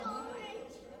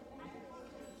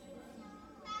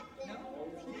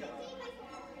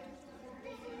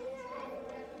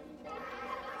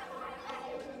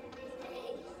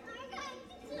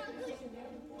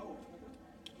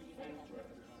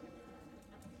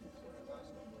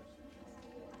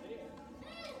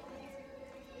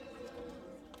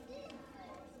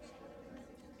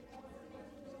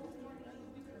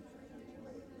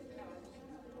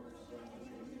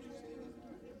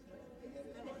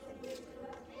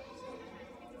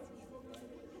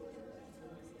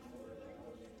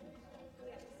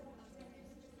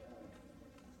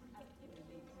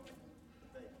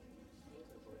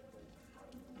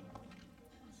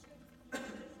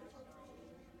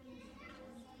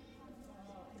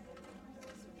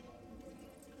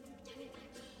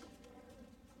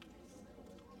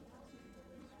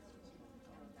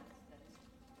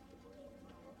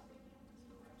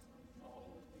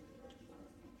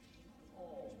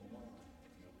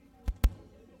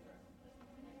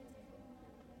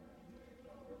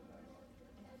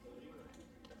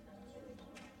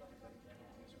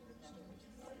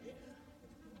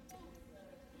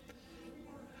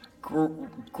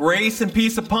Grace and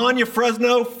peace upon you,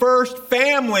 Fresno First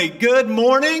family. Good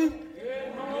morning.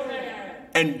 Good morning.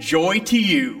 And joy to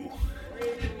you.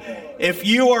 If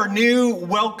you are new,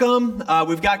 welcome.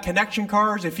 We've got connection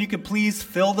cards. If you could please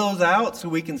fill those out so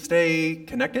we can stay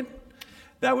connected,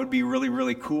 that would be really,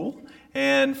 really cool.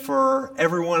 And for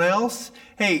everyone else,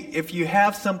 hey, if you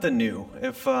have something new,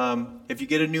 if you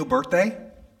get a new birthday,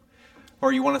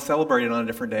 or you want to celebrate it on a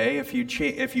different day, if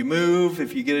you move,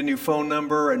 if you get a new phone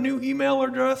number, a new email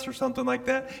address or something like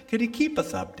that, could you keep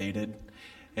us updated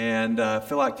and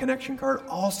fill out connection card?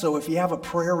 Also, if you have a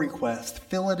prayer request,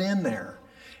 fill it in there.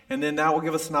 And then that will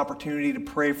give us an opportunity to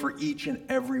pray for each and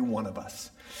every one of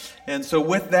us. And so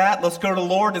with that, let's go to the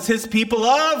Lord as His people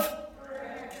of?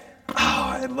 Oh,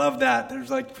 I love that.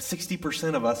 There's like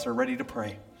 60% of us are ready to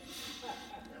pray.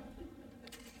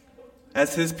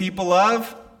 As His people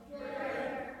of?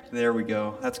 There we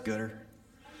go. That's gooder.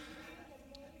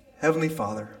 Heavenly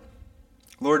Father,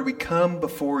 Lord, we come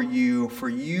before you, for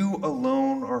you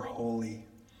alone are holy.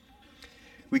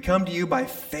 We come to you by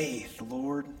faith,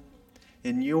 Lord,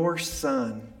 in your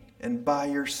Son and by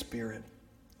your Spirit.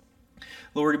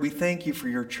 Lord, we thank you for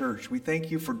your church. We thank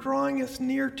you for drawing us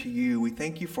near to you. We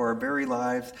thank you for our very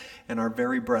lives and our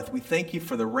very breath. We thank you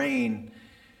for the rain,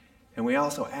 and we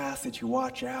also ask that you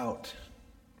watch out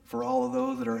for all of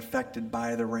those that are affected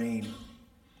by the rain.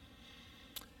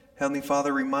 Heavenly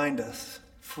Father, remind us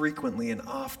frequently and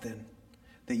often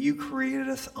that you created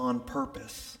us on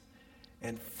purpose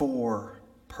and for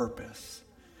purpose.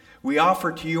 We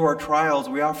offer to you our trials,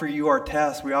 we offer you our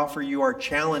tests, we offer you our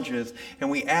challenges,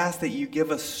 and we ask that you give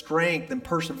us strength and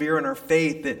persevere in our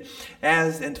faith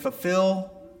and to fulfill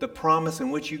the promise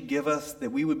in which you give us,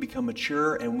 that we would become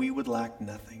mature and we would lack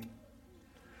nothing.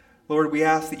 Lord, we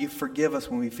ask that you forgive us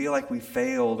when we feel like we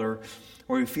failed or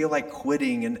we feel like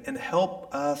quitting, and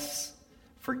help us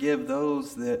forgive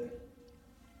those that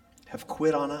have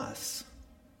quit on us,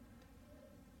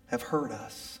 have hurt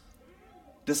us,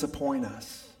 disappoint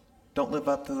us, don't live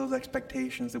up to those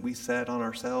expectations that we set on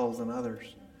ourselves and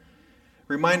others.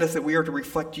 Remind us that we are to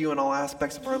reflect you in all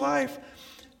aspects of our life,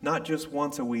 not just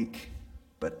once a week,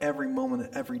 but every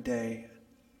moment, every day,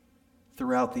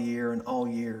 throughout the year and all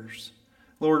years.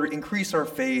 Lord, increase our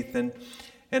faith and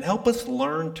help us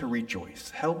learn to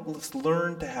rejoice. Help us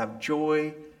learn to have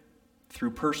joy through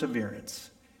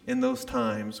perseverance in those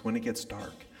times when it gets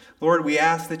dark. Lord, we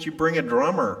ask that you bring a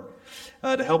drummer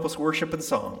to help us worship in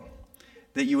song,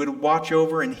 that you would watch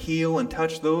over and heal and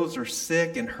touch those who are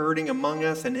sick and hurting among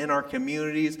us and in our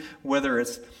communities, whether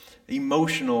it's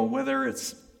emotional, whether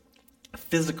it's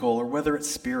physical, or whether it's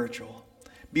spiritual.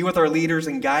 Be with our leaders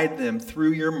and guide them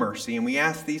through your mercy. And we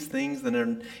ask these things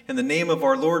in the name of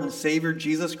our Lord and Savior,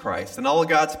 Jesus Christ. And all of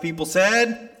God's people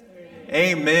said,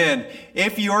 Amen.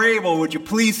 If you are able, would you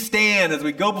please stand as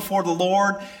we go before the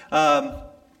Lord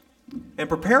and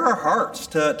prepare our hearts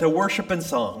to worship in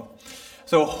song.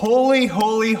 So holy,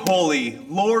 holy, holy,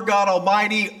 Lord God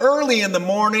Almighty, early in the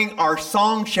morning our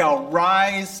song shall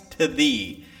rise to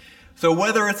thee. So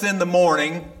whether it's in the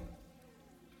morning,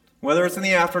 whether it's in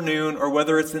the afternoon, or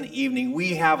whether it's in the evening,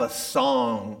 we have a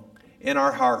song in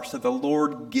our hearts that the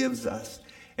Lord gives us.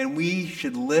 And we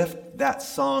should lift that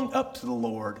song up to the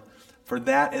Lord, for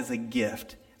that is a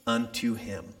gift unto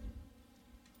Him.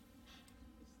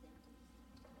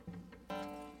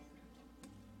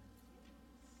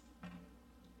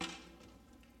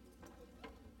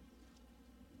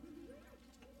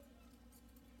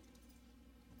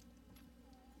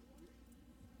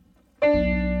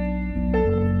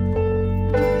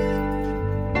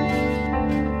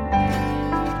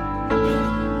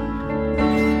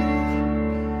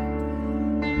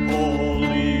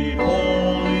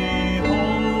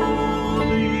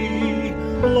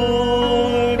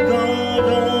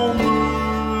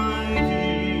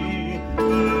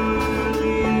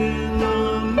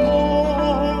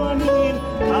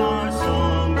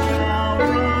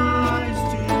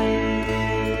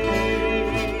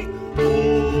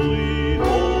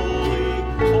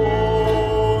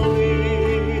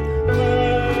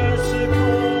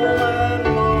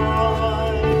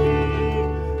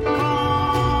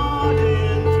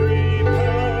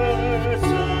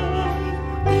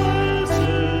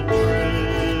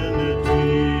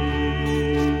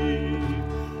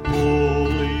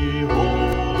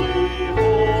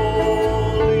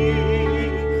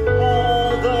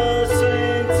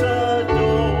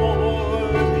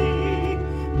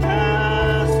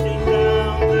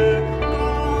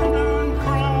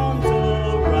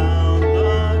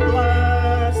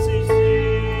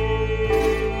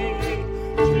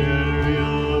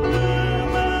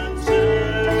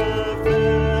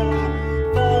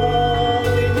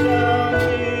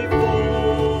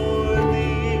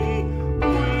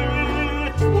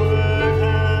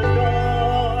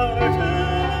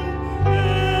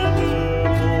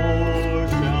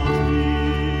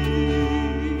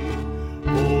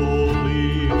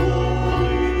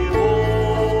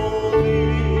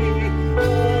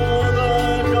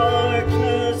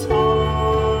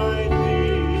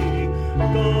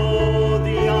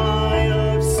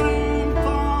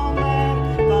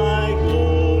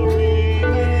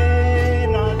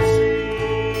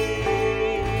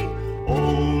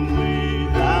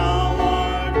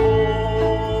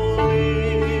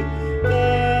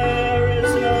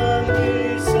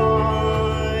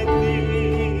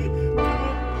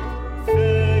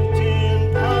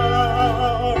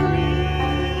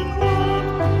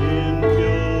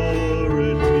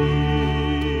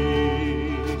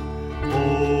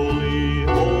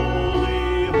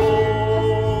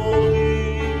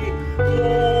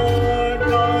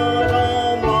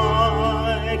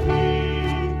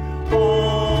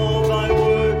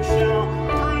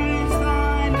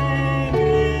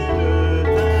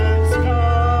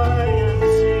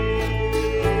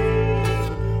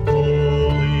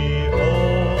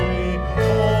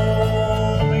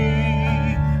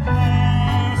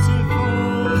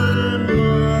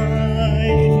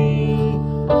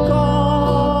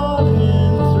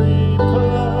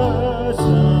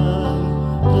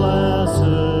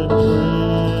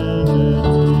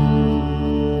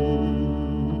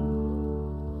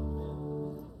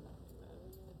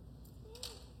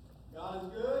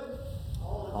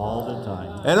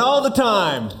 And all the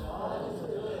time.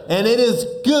 And it is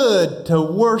good to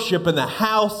worship in the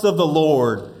house of the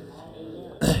Lord.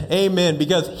 Amen.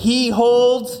 Because he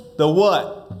holds the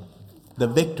what? The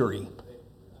victory.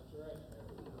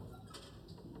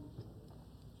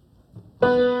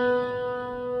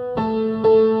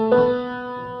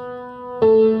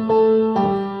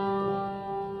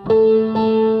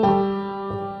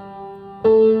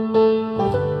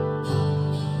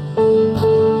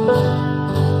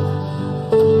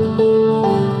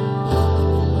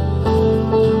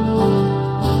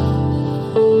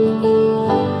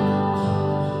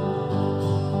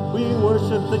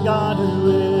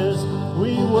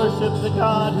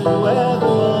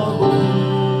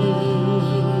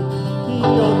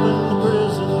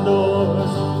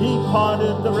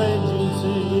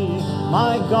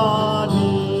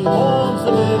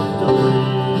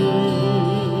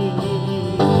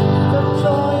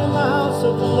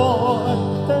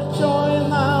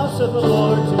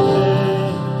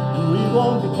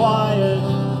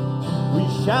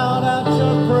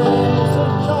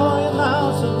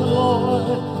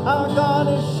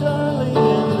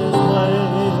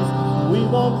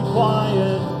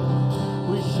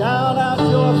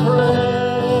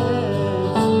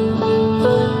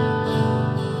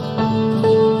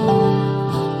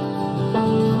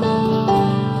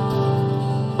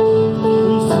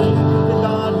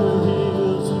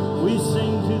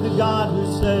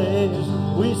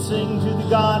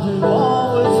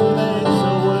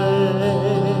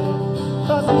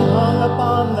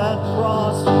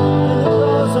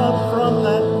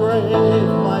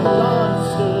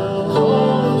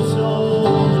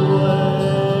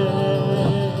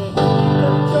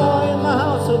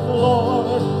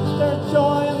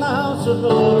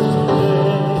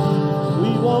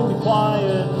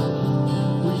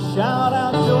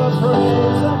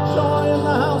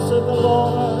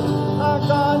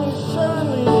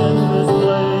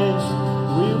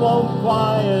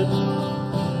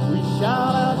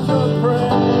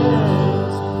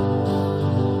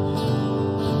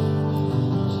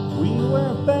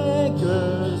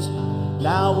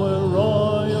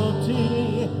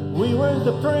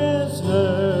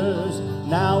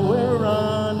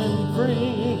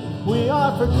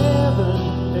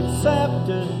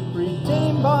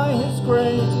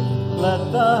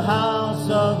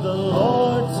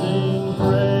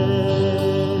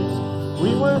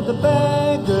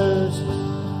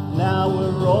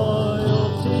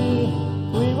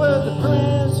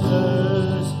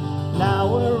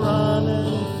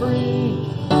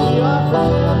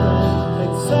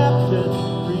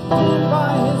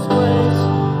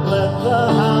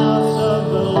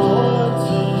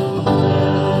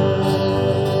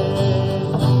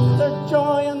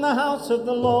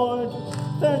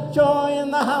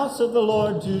 Of the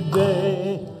Lord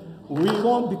today, we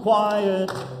won't be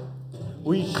quiet.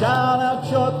 We shout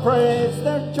out your praise.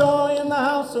 There's joy in the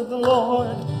house of the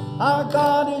Lord. Our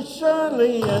God is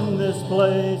surely in this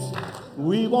place.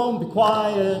 We won't be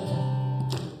quiet.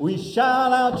 We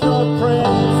shout out your praise.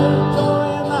 There's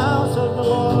joy in the house of the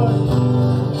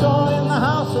Lord. Joy in the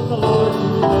house of the Lord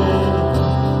today.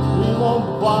 We won't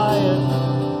be quiet.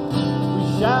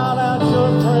 We shout out your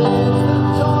praise.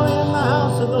 There's joy in the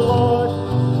house of the Lord.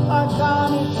 Our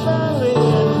God is surely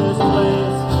in this place.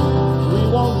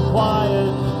 We won't be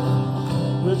quiet.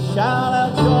 We'll shout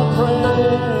out your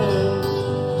praise.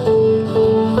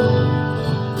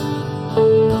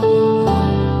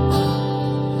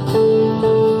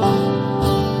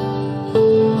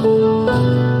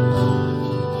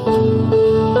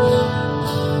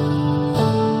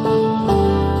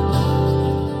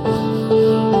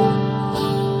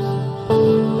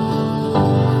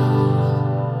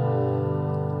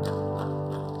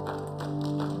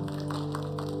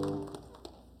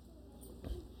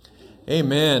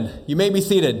 Amen. You may be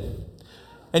seated.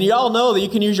 And you all know that you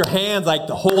can use your hands like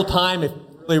the whole time if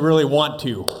you really want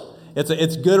to.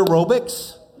 It's good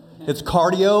aerobics. It's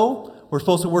cardio. We're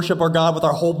supposed to worship our God with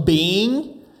our whole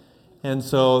being. And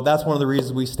so that's one of the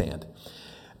reasons we stand.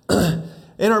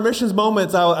 In our missions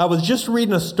moments, I was just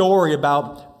reading a story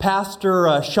about Pastor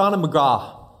Shauna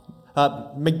McGarrah.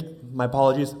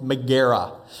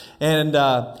 And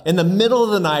in the middle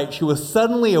of the night, she was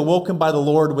suddenly awoken by the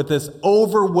Lord with this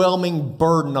overwhelming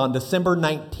burden on December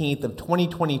 19th of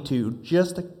 2022,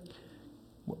 just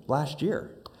last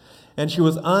year. And she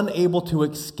was unable to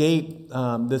escape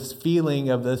this feeling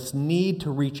of this need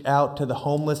to reach out to the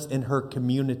homeless in her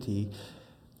community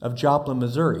of Joplin,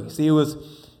 Missouri. See, it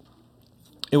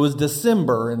was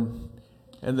December, and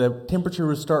the temperature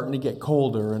was starting to get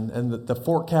colder, and the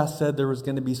forecast said there was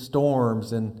going to be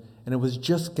storms, and it was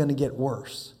just going to get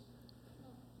worse.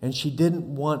 And she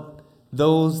didn't want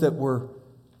those that were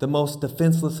the most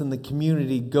defenseless in the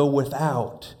community go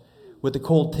without, with the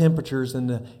cold temperatures and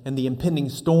the impending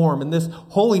storm. And this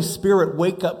Holy Spirit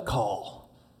wake-up call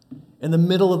in the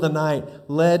middle of the night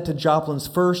led to Joplin's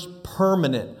first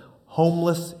permanent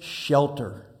homeless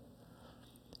shelter.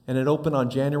 And it opened on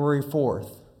January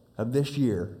 4th of this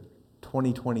year,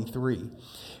 2023.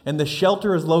 And the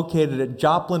shelter is located at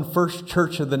Joplin First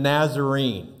Church of the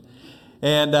Nazarene.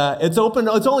 And it's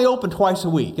only open twice a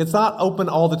week. It's not open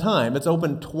all the time. It's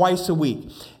open twice a week.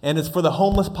 And it's for the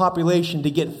homeless population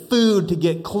to get food, to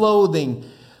get clothing,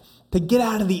 to get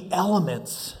out of the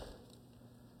elements,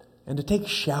 and to take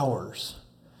showers.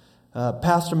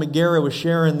 Pastor McGarrett was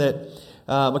sharing that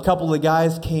a couple of the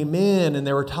guys came in and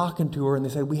they were talking to her and they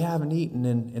said, "We haven't eaten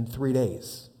in 3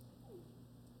 days."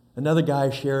 Another guy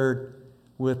shared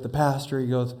with the pastor, he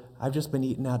goes, "I've just been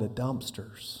eating out of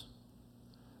dumpsters."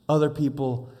 Other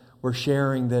people were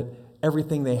sharing that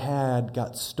everything they had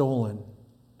got stolen.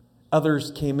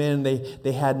 Others came in,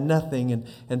 they had nothing.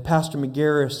 And Pastor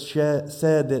McGarris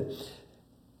said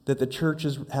that the church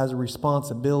has a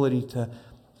responsibility to,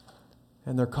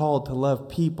 and they're called to love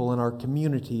people in our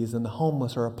communities, and the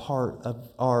homeless are a part of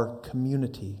our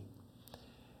community.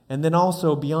 And then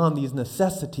also beyond these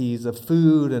necessities of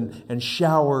food and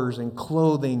showers and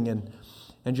clothing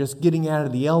and just getting out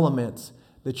of the elements,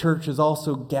 the church has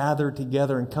also gathered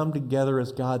together and come together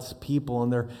as God's people,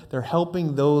 and they're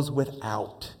helping those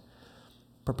without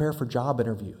prepare for job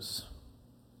interviews,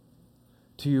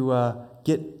 to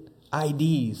get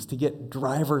IDs, to get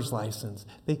driver's license,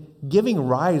 giving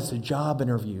rise to job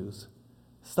interviews.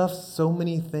 There's so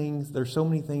many things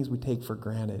we take for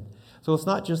granted. So it's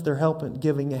not just they're helping,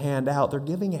 giving a hand out, they're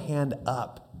giving a hand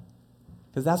up,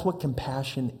 because that's what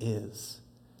compassion is.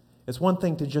 It's one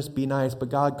thing to just be nice, but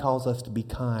God calls us to be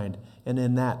kind. And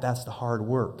in that's the hard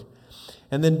work.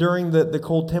 And then during the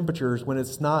cold temperatures, when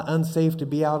it's not unsafe to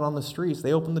be out on the streets,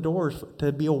 they open the doors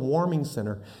to be a warming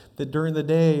center. That during the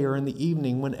day or in the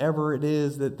evening, whenever it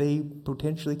is that they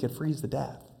potentially could freeze to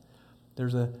death,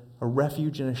 there's a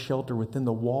refuge and a shelter within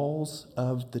the walls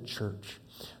of the church.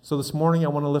 So this morning, I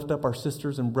want to lift up our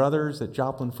sisters and brothers at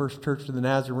Joplin First Church of the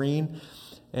Nazarene,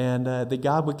 and that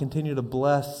God would continue to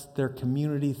bless their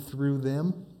community through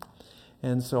them.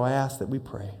 And so I ask that we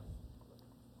pray.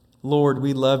 Lord,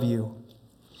 we love you.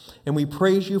 And we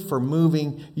praise you for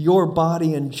moving your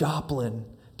body in Joplin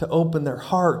to open their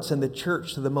hearts and the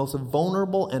church to the most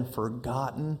vulnerable and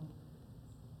forgotten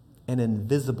and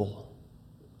invisible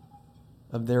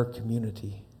of their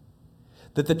community.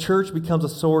 That the church becomes a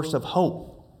source of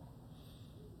hope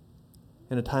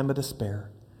in a time of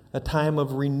despair, a time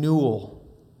of renewal,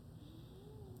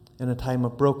 in a time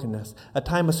of brokenness, a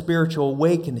time of spiritual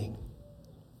awakening,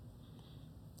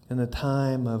 and a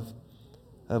time of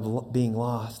being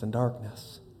lost in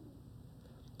darkness.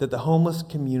 That the homeless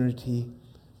community,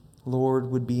 Lord,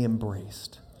 would be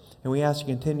embraced. And we ask you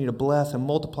to continue to bless and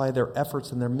multiply their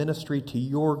efforts and their ministry to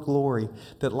your glory,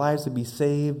 that lives would be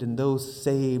saved and those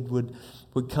saved would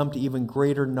come to even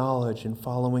greater knowledge in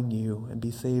following you and be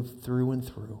saved through and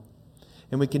through.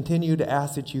 And we continue to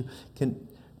ask that you can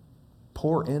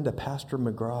pour into Pastor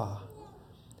McGraw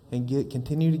and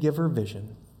continue to give her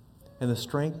vision and the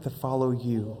strength to follow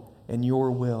you and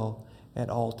your will at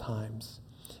all times.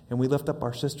 And we lift up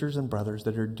our sisters and brothers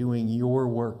that are doing your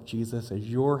work, Jesus, as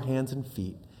your hands and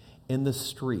feet in the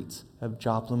streets of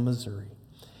Joplin, Missouri,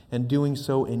 and doing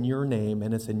so in your name,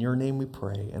 and it's in your name we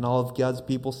pray. And all of God's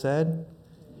people said,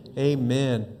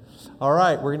 Amen. All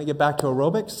right, we're going to get back to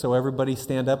aerobics, so everybody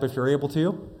stand up if you're able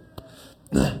to.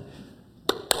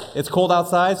 It's cold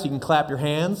outside, so you can clap your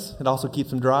hands. It also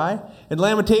keeps them dry. In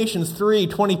Lamentations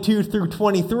 3:22 through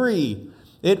 23,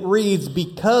 it reads,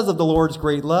 "Because of the Lord's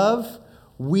great love,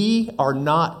 we are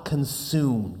not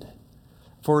consumed,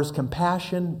 for his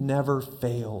compassion never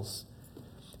fails.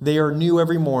 They are new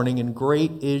every morning, and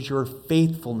great is your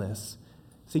faithfulness."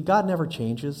 See, God never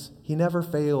changes. He never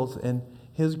fails, and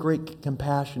his great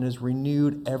compassion is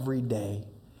renewed every day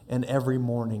and every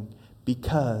morning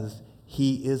because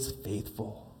he is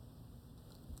faithful.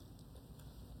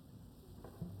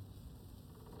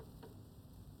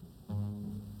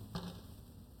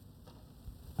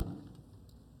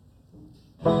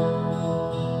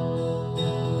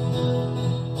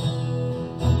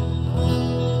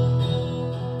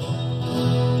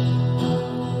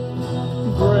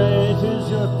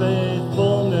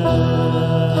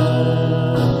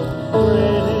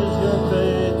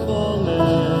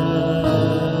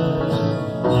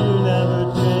 You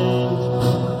never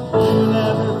change.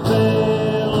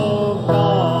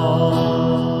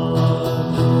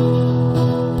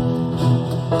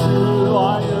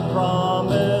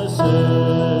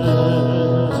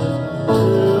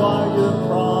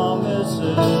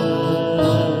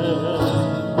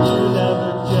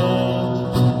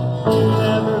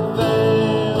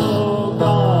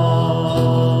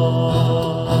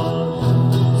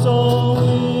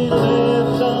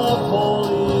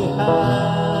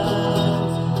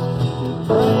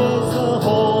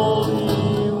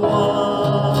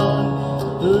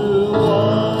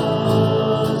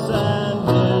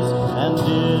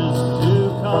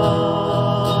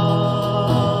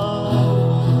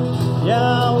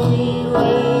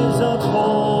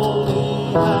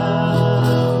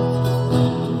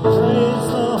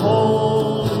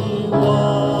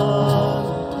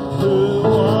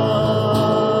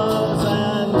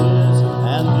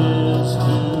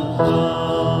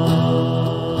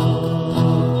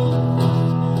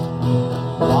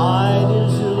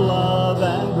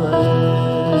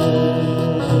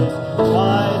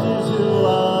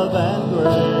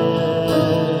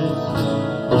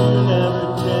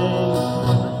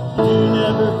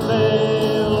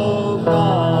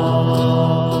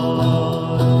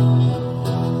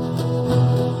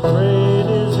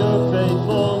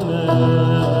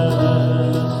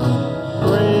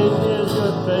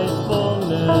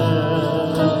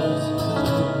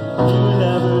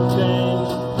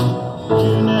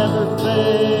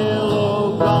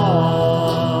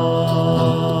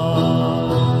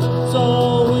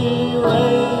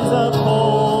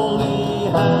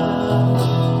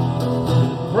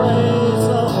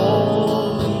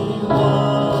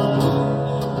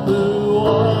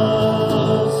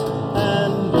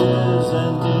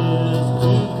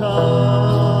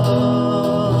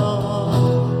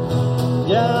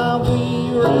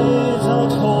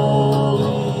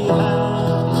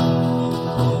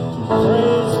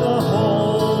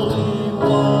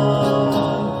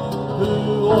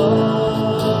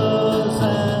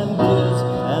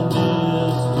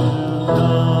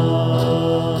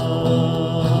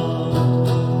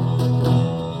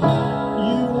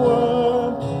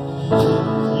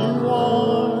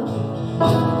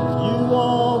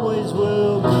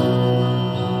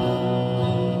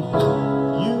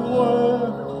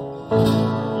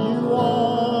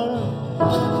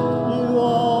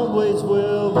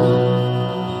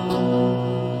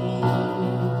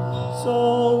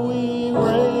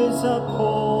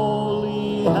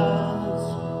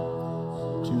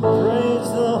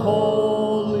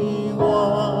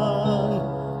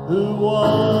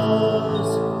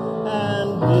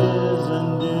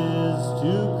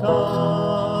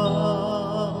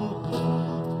 come.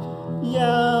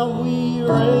 Yeah, we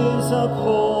raise up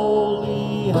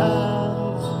holy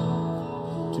hands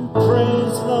to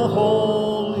praise the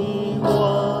Holy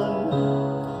One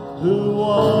who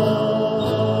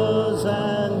was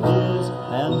and is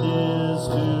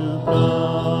to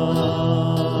come.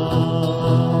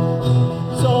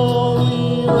 So we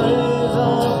raise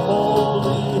up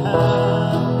holy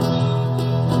hands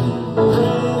to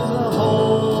praise the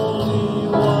Holy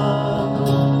One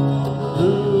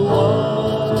who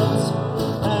was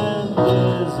and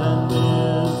is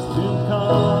to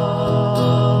come.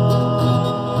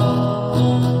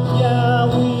 Yeah,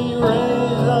 we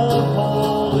raise up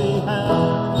holy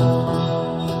hands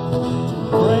to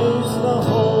praise the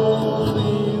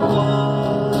Holy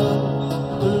One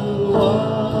who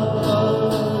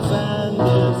was and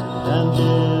is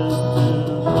to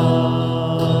come.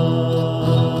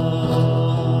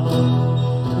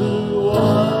 Who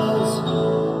was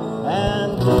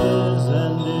and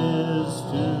is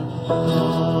to come.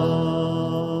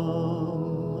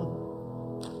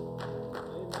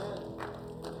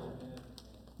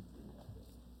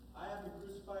 I have been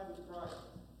crucified with Christ.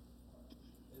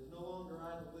 It is no longer I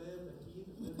that live, but he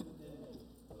that lives within me.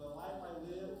 For the life I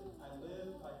live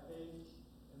by faith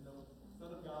in the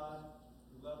Son of God,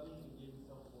 who loved me and gave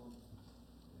himself for me.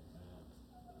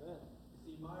 You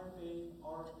see, my faith,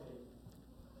 our faith,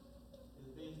 is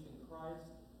based in Christ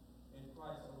and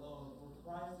Christ alone. For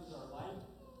Christ is our life,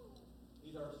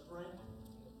 he's our strength.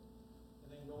 And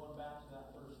then going back to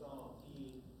that first song,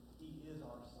 he is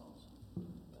our song.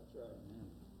 That's right.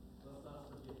 Let's not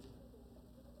forget.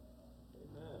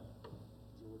 Amen.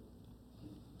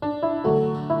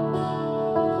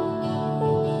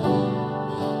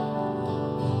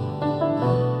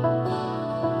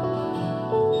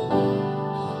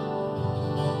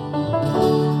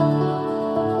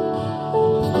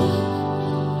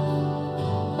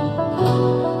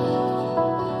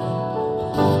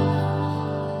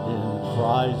 In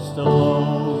Christ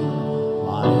alone,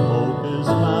 my hope is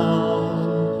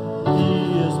found. He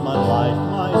is my life,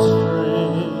 my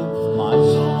strength, my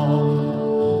song.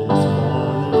 This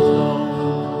cornerstone,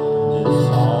 this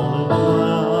solid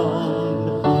ground,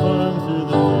 firm through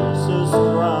the fiercest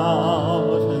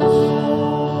drought and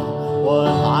storm.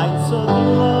 What heights of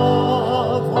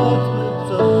love, what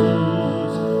cliffs of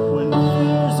peace, when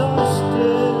fears are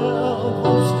still,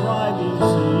 when striving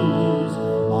cease.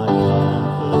 My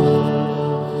comforter,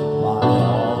 my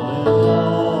all in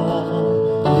all,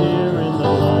 here in the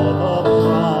love of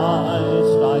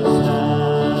Christ I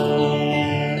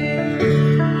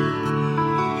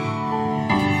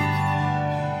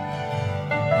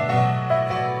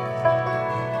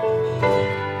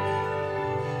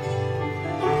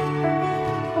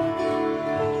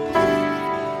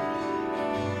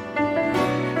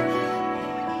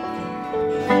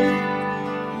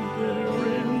There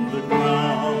in the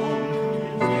ground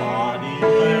his body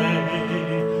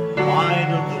lay, light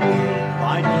of the world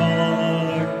by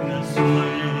darkness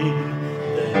slain.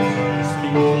 Then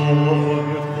bursting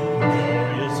forth the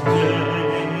glorious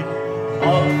day,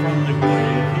 up from the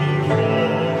grave he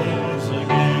rose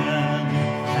again.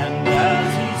 And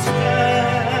as he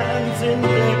stands in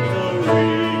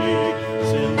victory,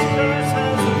 sin's curse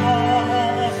has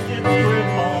lost its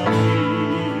grip on me.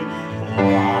 For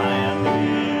I am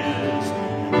his,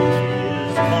 and he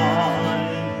is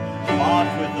mine, bought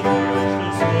with the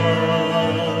precious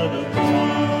blood of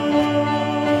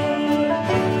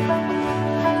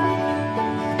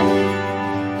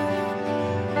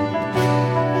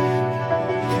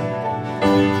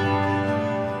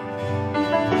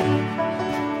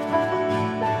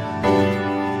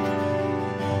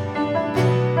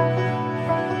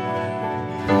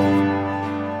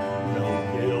No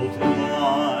guilt in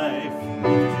life,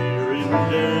 no fear in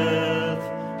death.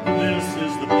 This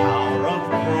is the power of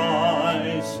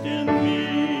Christ in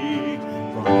me.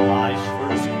 From life's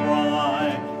first cry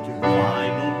to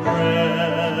final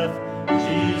breath,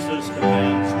 Jesus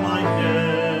commands my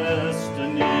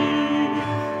destiny.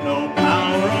 No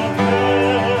power of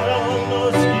hell, no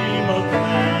scheme of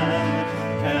man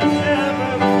can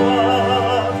ever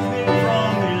pluck me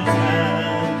from his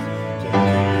hand. Till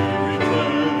he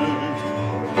returns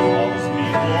or calls me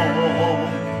home,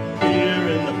 here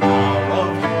in the power of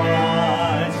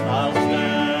Christ I'll stand.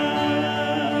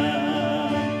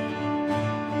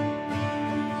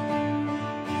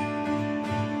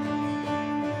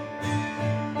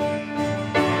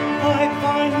 I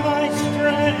find my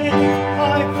strength,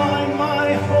 I find my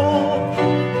hope,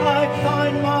 I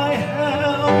find my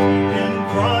help in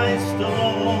Christ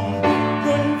alone.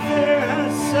 When fear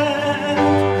has set,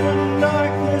 when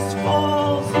darkness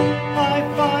falls, I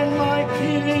find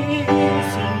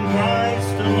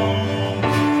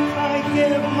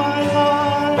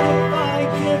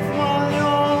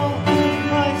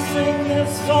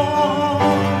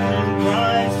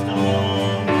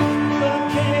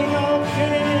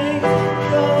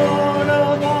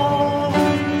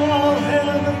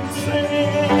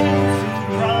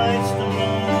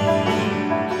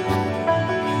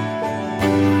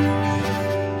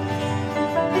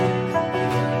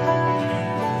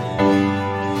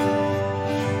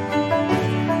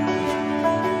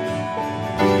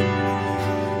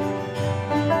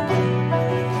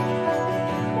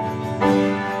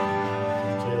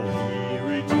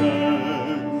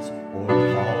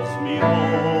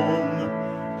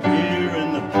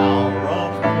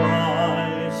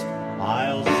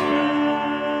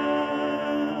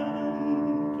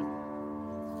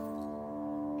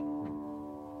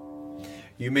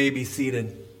You may be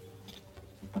seated.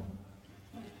 And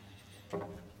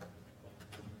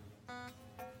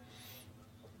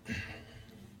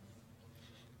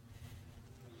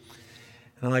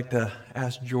I'd like to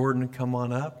ask Jordan to come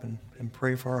on up and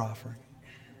pray for our offering.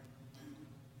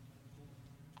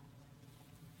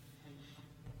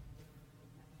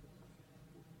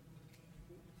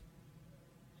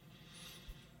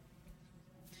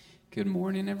 Good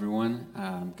morning, everyone.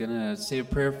 I'm going to say a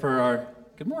prayer for our...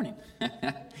 Good morning.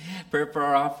 Prayer for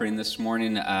our offering this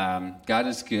morning. God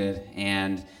is good,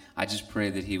 and I just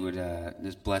pray that he would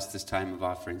just bless this time of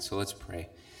offering. So let's pray.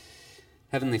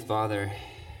 Heavenly Father,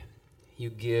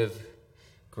 you give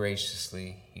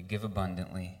graciously, you give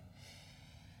abundantly.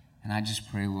 And I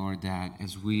just pray, Lord, that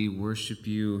as we worship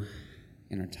you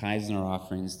in our tithes and our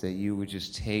offerings, that you would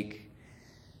just take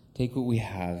what we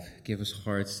have, give us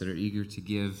hearts that are eager to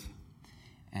give,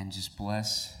 and just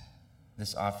bless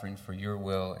this offering for your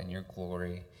will and your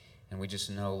glory. And we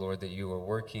just know, Lord, that you are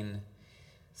working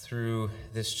through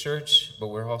this church, but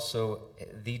we're also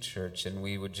the church, and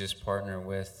we would just partner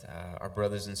with our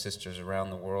brothers and sisters around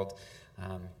the world,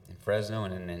 in Fresno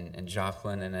and in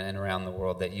Joplin and around the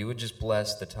world, that you would just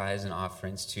bless the tithes and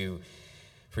offerings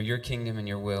for your kingdom and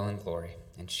your will and glory.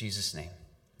 In Jesus' name,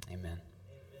 amen.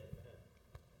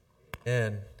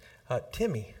 And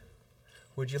Timmy,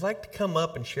 would you like to come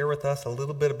up and share with us a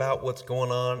little bit about what's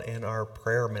going on in our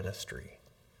prayer ministry?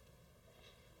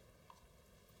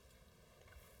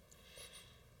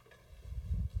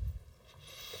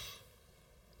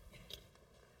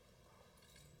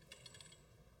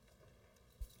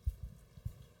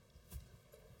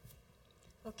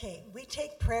 Okay, we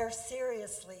take prayer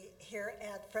seriously here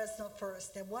at Fresno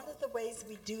First, and one of the ways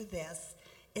we do this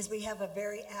is we have a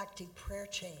very active prayer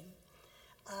chain.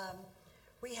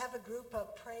 We have a group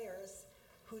of prayers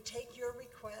who take your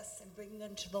requests and bring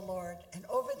them to the Lord. And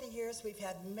over the years, we've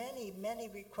had many, many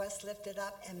requests lifted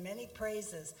up and many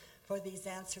praises for these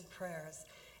answered prayers.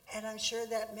 And I'm sure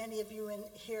that many of you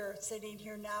sitting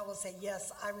here now will say,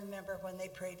 yes, I remember when they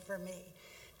prayed for me.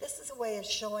 This is a way of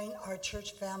showing our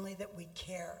church family that we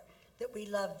care, that we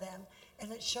love them,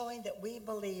 and it's showing that we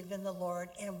believe in the Lord,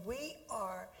 and we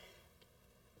are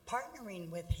partnering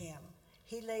with him.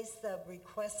 He lays the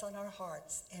requests on our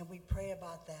hearts, and we pray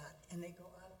about that, and they go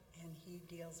up, and he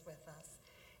deals with us.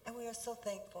 And we are so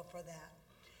thankful for that.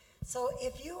 So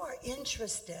if you are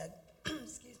interested,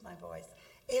 excuse my voice,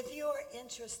 if you are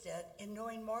interested in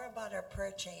knowing more about our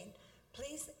prayer chain,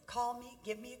 please call me,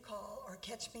 give me a call, or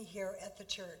catch me here at the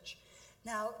church.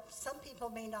 Now, some people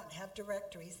may not have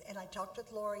directories, and I talked with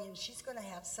Lori, and she's going to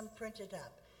have some printed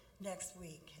up next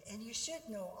week. And you should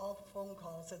know all the phone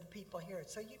calls of the people here,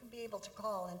 so you can be able to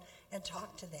call and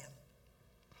talk to them.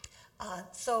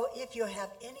 So if you have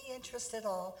any interest at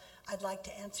all, I'd like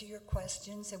to answer your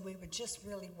questions, and we would just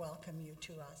really welcome you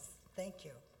to us. Thank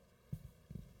you.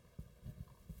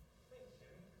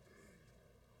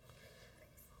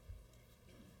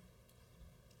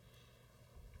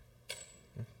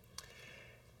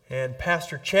 And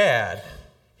Pastor Chad,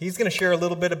 he's going to share a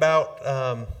little bit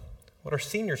about what our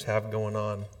seniors have going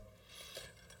on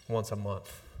once a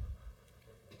month.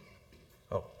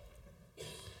 Oh.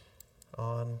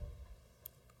 On.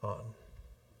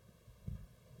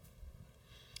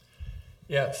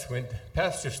 Yes, when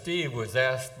Pastor Steve was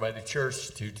asked by the church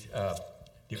to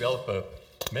develop a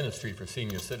ministry for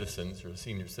senior citizens, or a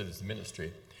senior citizen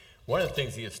ministry, one of the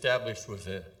things he established was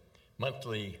a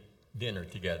monthly dinner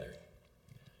together.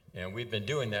 And we've been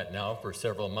doing that now for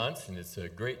several months, and it's a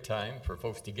great time for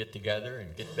folks to get together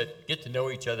and get to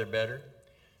know each other better.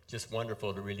 Just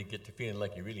wonderful to really get to feeling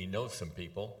like you really know some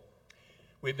people.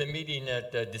 We've been meeting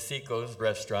at DeSico's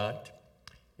restaurant.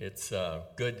 It's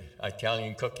good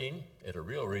Italian cooking at a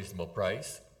real reasonable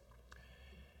price.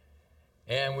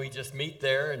 And we just meet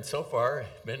there, and so far,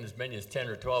 been as many as 10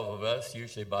 or 12 of us,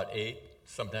 usually about 8,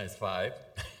 sometimes 5.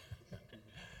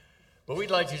 But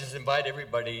we'd like to just invite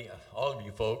everybody, all of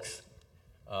you folks,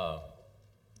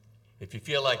 if you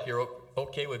feel like you're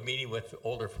okay with meeting with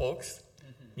older folks,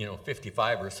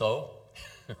 55 or so,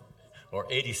 or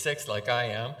 86 like I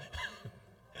am,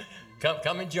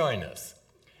 come and join us.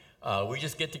 We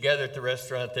just get together at the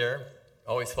restaurant there,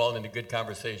 always fall into good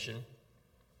conversation.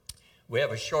 We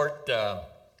have a short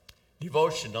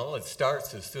devotional. It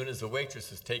starts as soon as the waitress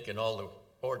has taken all the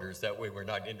orders. That way we're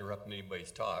not interrupting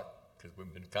anybody's talk, because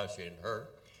we've been concentrating on her.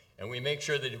 And we make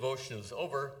sure the devotion is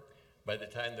over by the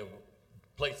time the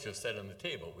plates are set on the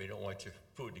table. We don't want your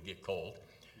food to get cold.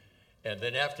 And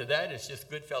then after that, it's just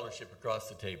good fellowship across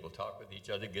the table. Talk with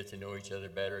each other, get to know each other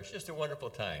better. It's just a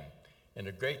wonderful time, and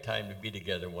a great time to be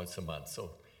together once a month. So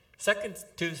second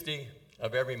Tuesday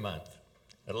of every month,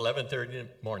 at 11:30 in the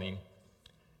morning,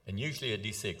 and usually a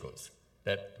Disecos.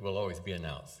 That will always be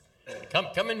announced.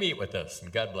 Come and meet with us,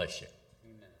 and God bless you.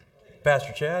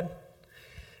 Pastor Chad.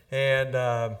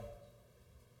 And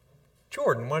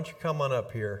Jordan, why don't you come on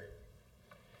up here?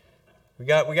 We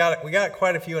got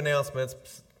quite a few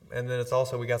announcements, and then it's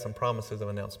also we got some promises of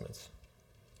announcements.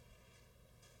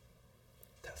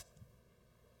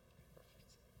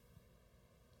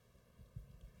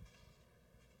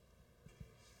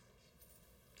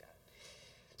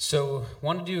 So,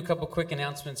 want to do a couple quick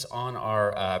announcements on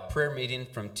our prayer meeting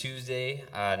from Tuesday,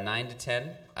 9 to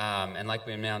 10. And like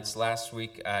we announced last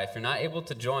week, if you're not able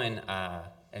to join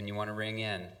and you want to ring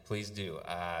in, please do.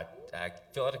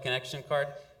 Fill out a connection card,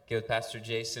 get with Pastor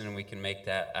Jason, and we can make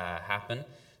that happen.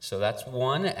 So that's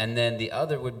one. And then the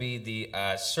other would be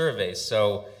the surveys.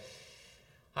 So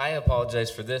I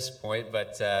apologize for this point,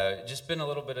 but just been a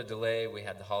little bit of delay. We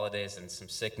had the holidays and some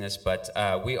sickness, but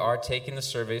we are taking the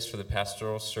surveys for the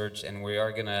pastoral search, and we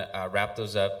are going to wrap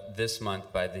those up this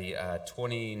month by the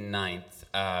 29th.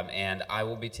 And I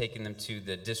will be taking them to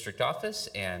the district office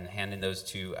and handing those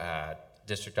to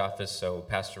district office so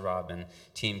Pastor Rob and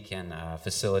team can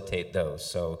facilitate those.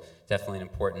 So definitely an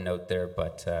important note there,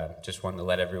 but just wanted to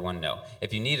let everyone know.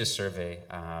 If you need a survey,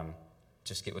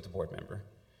 just get with the board member.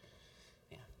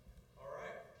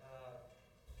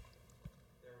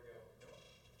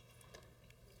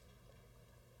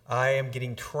 I am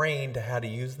getting trained to how to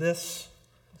use this,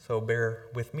 so bear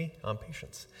with me on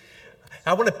patience.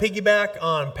 I want to piggyback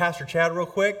on Pastor Chad real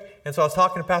quick. And so I was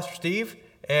talking to Pastor Steve,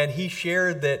 and he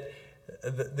shared that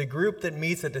the group that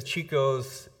meets at the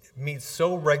Chicos meets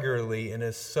so regularly and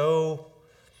is so,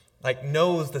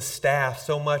 knows the staff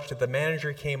so much that the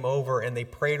manager came over and they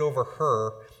prayed over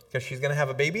her because she's going to have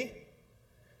a baby.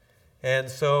 And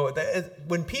so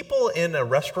when people in a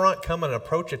restaurant come and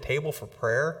approach a table for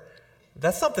prayer,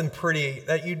 that's something pretty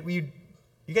that you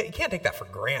can't take that for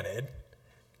granted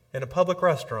in a public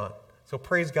restaurant. So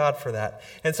praise God for that.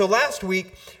 And so last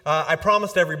week, I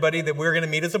promised everybody that we were going to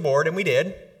meet as a board, and we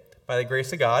did, by the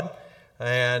grace of God.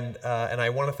 And I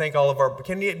want to thank all of our.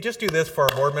 Can you just do this for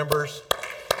our board members?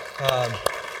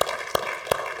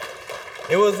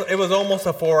 It was almost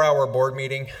a 4-hour board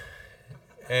meeting,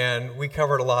 and we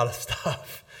covered a lot of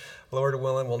stuff. Lord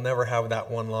willing, we'll never have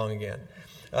that one long again.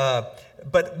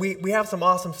 But we have some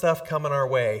awesome stuff coming our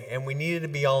way, and we needed to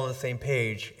be all on the same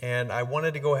page. And I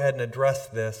wanted to go ahead and address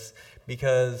this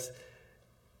because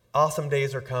awesome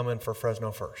days are coming for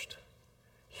Fresno First.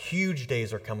 Huge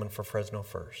days are coming for Fresno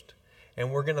First.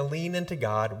 And we're going to lean into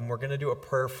God, and we're going to do it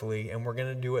prayerfully, and we're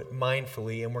going to do it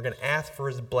mindfully, and we're going to ask for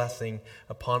His blessing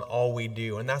upon all we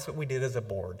do. And that's what we did as a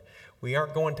board. We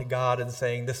aren't going to God and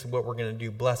saying, this is what we're going to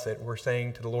do, bless it. We're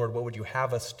saying to the Lord, what would you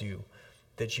have us do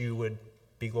that you would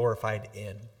be glorified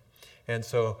in? And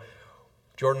so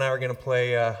Jordan and I are going to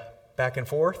play back and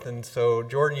forth. And so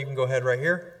Jordan, you can go ahead right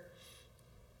here.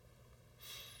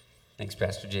 Thanks,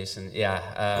 Pastor Jason. Yeah,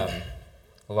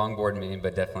 a long board meeting,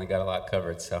 but definitely got a lot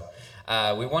covered. So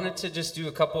we wanted to just do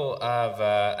a couple of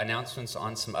announcements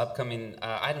on some upcoming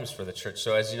items for the church.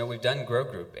 So as you know, we've done Grow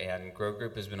Group, and Grow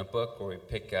Group has been a book where we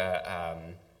pick a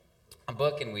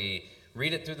book and we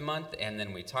read it through the month, and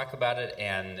then we talk about it.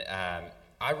 And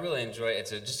I really enjoy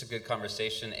it. It's just a good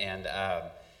conversation, and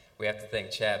we have to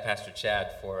thank Pastor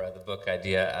Chad for the book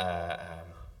idea.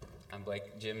 I'm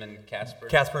Blake, Jim and Casper.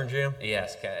 Casper and Jim.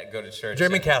 Yes, go to church.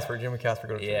 Jim and Casper go to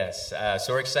church. Yes,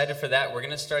 so we're excited for that. We're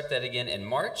going to start that again in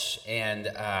March,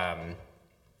 and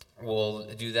we'll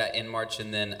do that in March,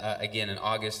 and then again in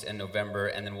August and November,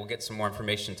 and then we'll get some more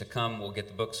information to come. We'll get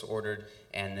the books ordered,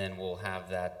 and then we'll have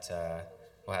that.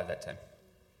 Time.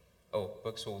 Oh,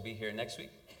 books will be here next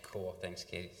week. Cool. Thanks,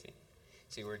 Katie.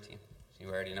 See, we're a team. See,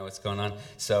 we already know what's going on.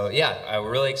 So yeah,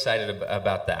 we're really excited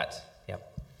about that.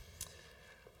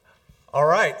 All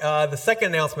right, the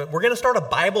second announcement, we're going to start a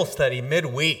Bible study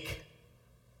midweek.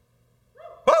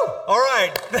 Woo! All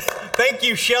right. Thank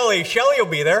you, Shelly. Shelly will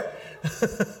be there.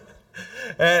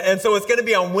 And so it's going to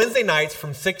be on Wednesday nights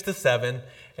from 6 to 7,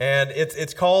 and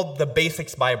it's called the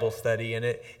Basics Bible Study, and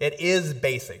it is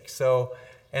basic,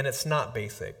 and it's not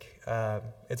basic.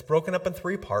 It's broken up in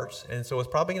 3 parts, and so it's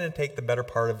probably going to take the better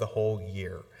part of the whole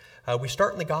year. We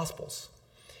start in the Gospels,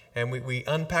 and we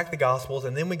unpack the Gospels,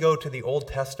 and then we go to the Old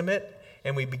Testament,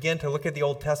 and we begin to look at the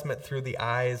Old Testament through the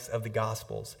eyes of the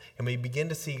Gospels. And we begin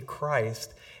to see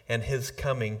Christ and His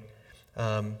coming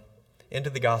into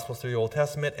the Gospels through the Old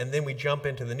Testament. And then we jump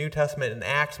into the New Testament in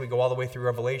Acts. We go all the way through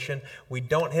Revelation. We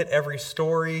don't hit every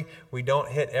story. We don't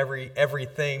hit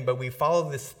everything. But we follow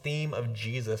this theme of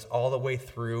Jesus all the way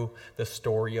through the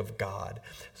story of God.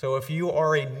 So if you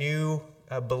are a new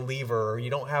believer, or you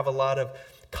don't have a lot of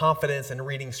confidence in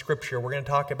reading Scripture. We're going to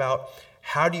talk about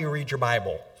how do you read your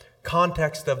Bible,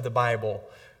 context of the Bible,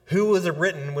 who was it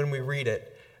written when we read it,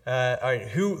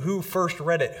 who first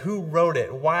read it, who wrote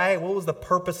it, why, what was the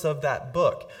purpose of that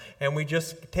book. And we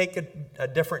just take a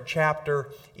different chapter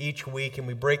each week and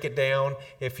we break it down.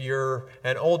 If you're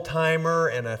an old timer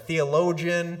and a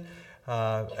theologian,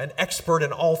 an expert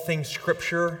in all things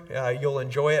Scripture, you'll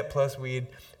enjoy it. Plus,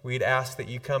 we'd ask that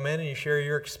you come in and you share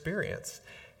your experience.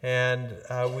 And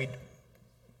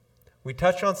we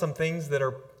touch on some things that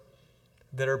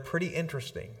are pretty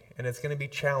interesting, and it's going to be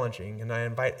challenging. And I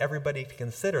invite everybody to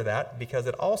consider that because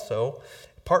it also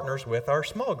partners with our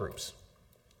small groups.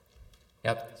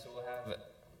 Yep. So we'll have,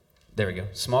 there we go.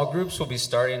 Small groups will be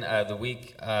starting the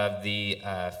week of the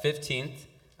 15th,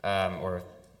 or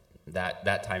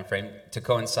that time frame, to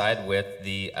coincide with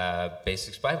the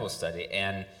Basics Bible Study.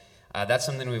 And that's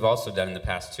something we've also done in the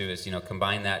past too, is,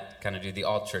 combine that, kind of do the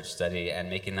all church study and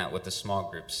making that with the small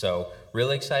groups. So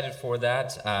really excited for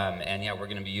that. And yeah, we're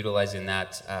going to be utilizing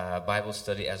that Bible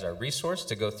study as our resource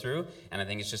to go through. And I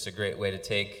think it's just a great way to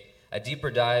take a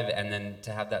deeper dive and then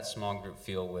to have that small group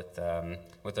feel with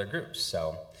our groups.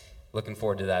 So looking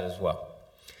forward to that as well.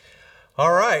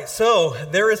 All right, so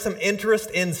there is some interest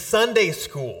in Sunday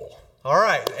school. All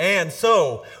right, and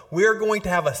so we're going to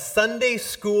have a Sunday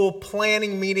school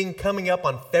planning meeting coming up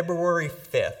on February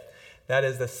 5th. That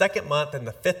is the second month and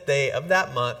the fifth day of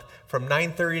that month from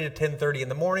 9:30 to 10:30 in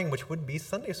the morning, which would be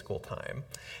Sunday school time.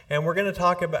 And we're going to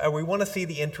talk about, we want to see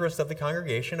the interest of the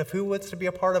congregation of who wants to be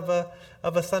a part of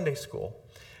a Sunday school.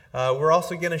 We're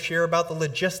also going to share about the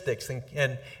logistics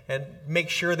and make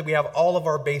sure that we have all of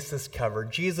our bases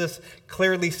covered. Jesus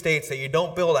clearly states that you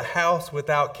don't build a house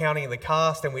without counting the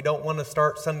cost, and we don't want to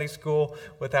start Sunday school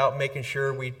without making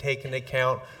sure we take into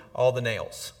account all the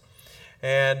nails.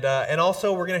 And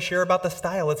also we're going to share about the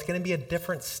style. It's going to be a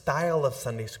different style of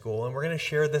Sunday school, and we're going to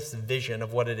share this vision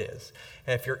of what it is.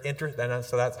 And if you're interested, and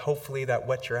so that's hopefully that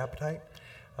whets your appetite,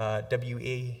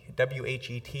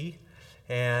 WHET.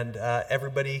 And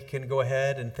everybody can go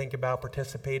ahead and think about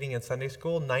participating in Sunday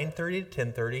school, 9:30 to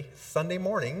 10:30, Sunday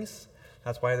mornings.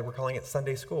 That's why we're calling it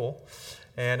Sunday school.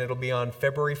 And it'll be on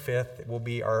February 5th. It will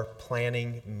be our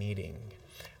planning meeting.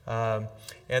 And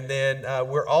then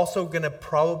we're also going to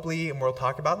probably, and we'll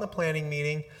talk about in the planning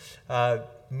meeting,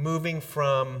 moving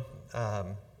from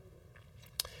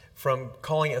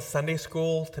calling it Sunday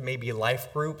school to maybe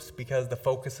life groups, because the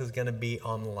focus is going to be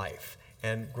on life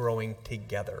and growing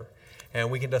together. And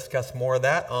we can discuss more of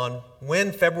that on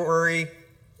when? February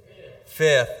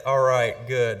 5th. All right,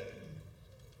 good.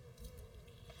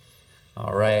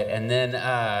 All right, and then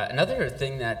another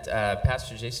thing that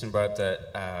Pastor Jason brought up that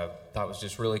I thought was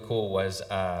just really cool was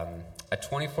a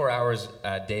 24 hours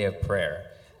day of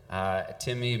prayer.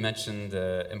 Timmy mentioned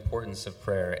the importance of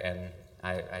prayer, and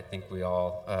I think we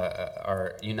all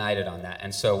are united on that.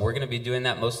 And so we're going to be doing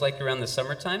that most likely around the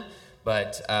summertime.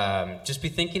 But just be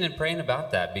thinking and praying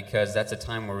about that, because that's a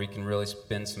time where we can really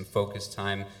spend some focused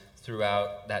time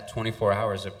throughout that 24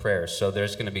 hours of prayer. So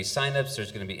there's going to be signups,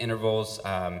 there's going to be intervals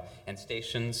and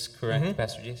stations, correct, mm-hmm.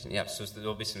 Pastor Jason? Yeah, so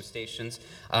there'll be some stations.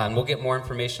 We'll get more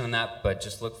information on that, but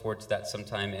just look forward to that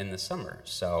sometime in the summer.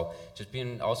 So just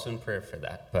being also in prayer for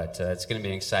that. But it's going to be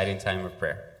an exciting time of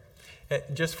prayer.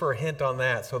 Just for a hint on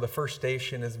that, so the first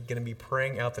station is going to be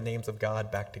praying out the names of God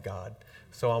back to God.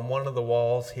 So on one of the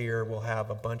walls here, we'll have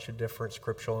a bunch of different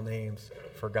scriptural names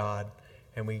for God.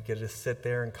 And we get to sit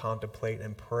there and contemplate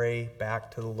and pray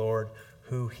back to the Lord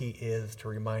who He is, to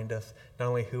remind us not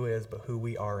only who He is, but who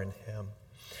we are in Him.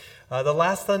 The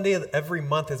last Sunday of every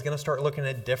month is going to start looking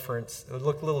at difference. It'll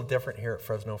look a little different here at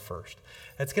Fresno First.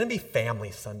 It's going to be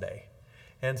Family Sunday.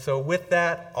 And so with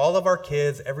that, all of our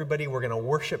kids, everybody, we're going to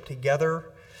worship together.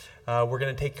 We're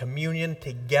going to take communion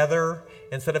together.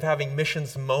 Instead of having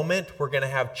missions moment, we're going to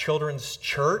have children's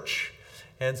church.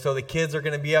 And so the kids are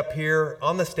going to be up here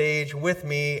on the stage with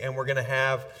me, and we're going to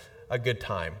have a good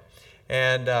time.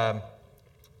 And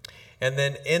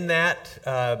then in that,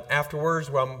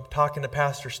 afterwards, while I'm talking to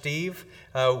Pastor Steve,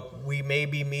 we may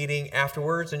be meeting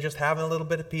afterwards and just having a little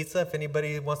bit of pizza if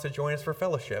anybody wants to join us for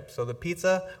fellowship. So the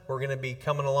pizza, we're going to be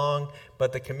coming along,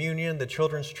 but the communion, the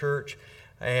children's church,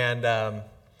 and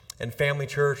family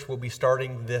church will be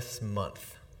starting this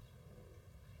month.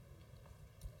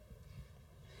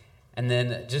 And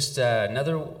then just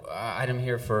another item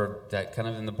here for that kind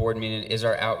of in the board meeting is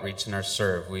our outreach and our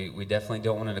serve. We definitely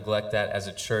don't want to neglect that as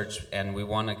a church, and we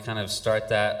want to kind of start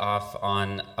that off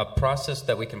on a process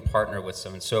that we can partner with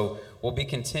someone. So we'll be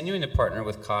continuing to partner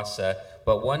with CASA,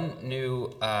 but one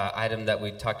new item that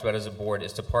we talked about as a board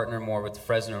is to partner more with the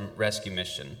Fresno Rescue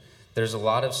Mission. There's a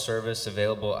lot of service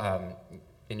available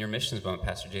in your missions moment,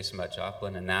 Pastor Jason, about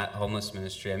Joplin and that homeless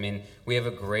ministry. I mean, we have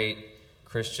a great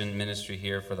Christian ministry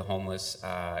here for the homeless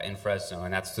in Fresno,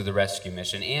 and that's through the Rescue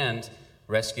Mission and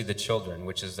Rescue the Children,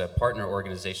 which is a partner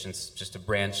organization, it's just a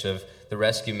branch of the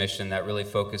Rescue Mission that really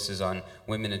focuses on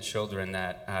women and children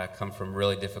that come from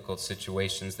really difficult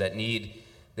situations that need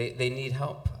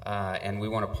help, and we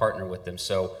want to partner with them.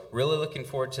 So really looking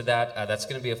forward to that. That's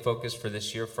going to be a focus for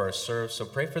this year for our serve. So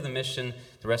pray for the mission,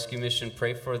 the Rescue Mission.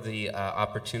 Pray for the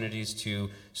opportunities to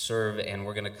serve, and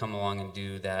we're going to come along and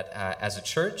do that as a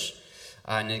church.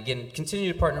 And again,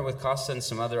 continue to partner with Costa and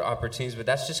some other opportunities, but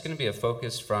that's just going to be a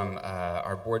focus from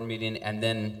our board meeting. And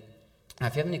then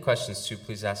if you have any questions too,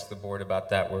 please ask the board about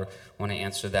that. We want to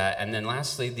answer that. And then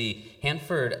lastly, the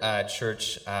Hanford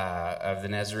Church of the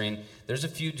Nazarene, there's a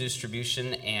few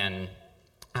distribution, and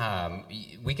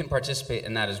we can participate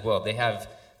in that as well. They have,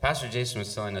 Pastor Jason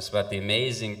was telling us about the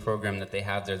amazing program that they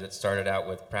have there that started out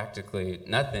with practically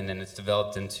nothing, and it's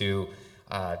developed into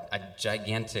a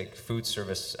gigantic food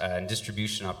service and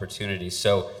distribution opportunity.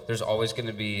 So there's always going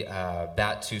to be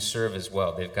that to serve as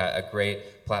well. They've got a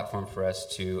great platform for us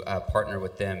to partner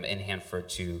with them in Hanford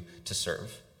to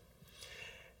serve.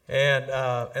 And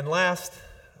last,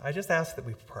 I just ask that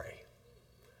we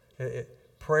pray.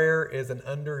 Prayer is an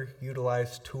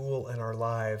underutilized tool in our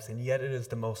lives, and yet it is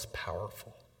the most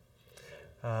powerful.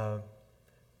 I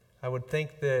would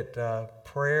think that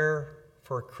prayer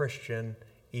for a Christian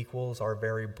equals our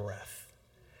very breath.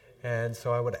 And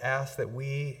so I would ask that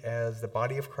we, as the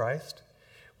body of Christ,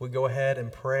 would go ahead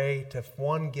and pray to,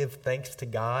 one, give thanks to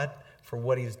God for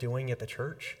what he's doing at the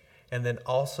church, and then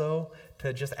also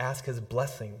to just ask his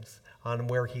blessings on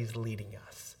where he's leading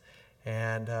us.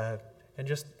 And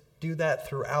just do that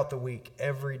throughout the week,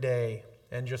 every day,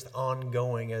 and just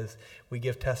ongoing as we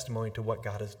give testimony to what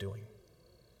God is doing.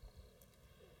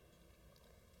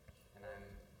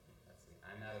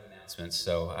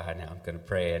 So now I'm going to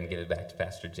pray and give it back to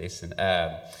Pastor Jason.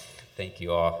 Thank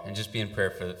you all. And just be in prayer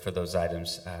for those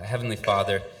items. Heavenly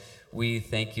Father, we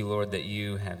thank you, Lord, that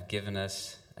you have given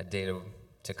us a day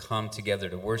to come together,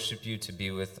 to worship you, to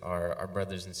be with our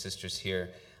brothers and sisters here.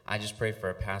 I just pray for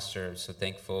our pastor. I'm so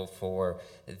thankful for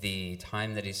the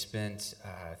time that he spent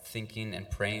thinking and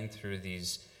praying through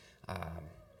these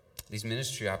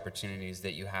ministry opportunities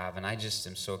that you have. And I just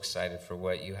am so excited for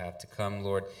what you have to come,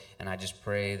 Lord. And I just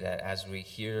pray that as we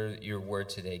hear your word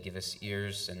today, give us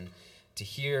ears and to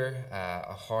hear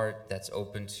a heart that's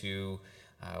open to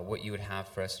what you would have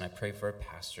for us. And I pray for our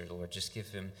pastor, Lord. Just give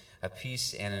him a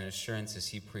peace and an assurance as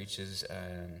he preaches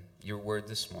your word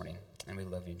this morning. And we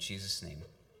love you in Jesus' name.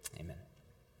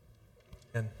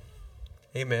 Amen.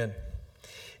 Amen.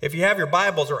 If you have your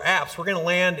Bibles or apps, we're going to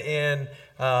land in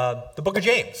the book of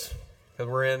James,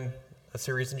 because we're in a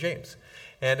series in James.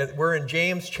 And we're in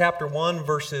James chapter 1,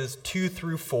 verses 2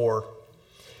 through 4.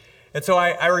 And so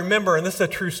I remember, and this is a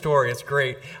true story, it's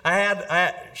great.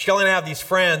 Shelly and I have these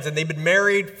friends, and they've been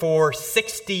married for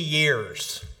 60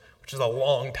 years, which is a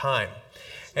long time.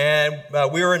 And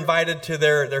we were invited to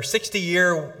their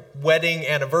 60-year wedding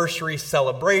anniversary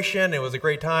celebration. It was a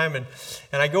great time. And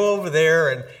I go over there,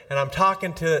 and I'm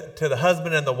talking to the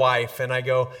husband and the wife, and I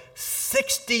go,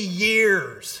 60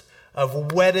 years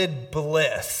of wedded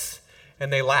bliss.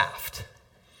 And they laughed.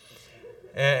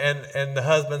 And the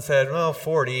husband said, well,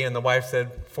 40. And the wife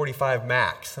said, 45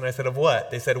 max. And I said, of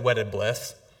what? They said, wedded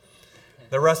bliss.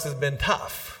 The rest has been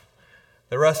tough.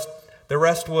 The rest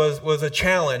was a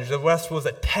challenge. The rest was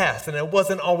a test. And it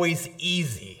wasn't always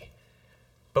easy.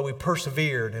 But we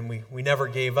persevered, and we never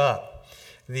gave up.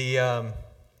 It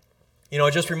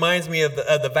just reminds me of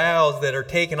the vows that are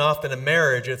taken often in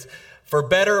marriage. It's for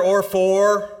better or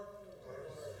for,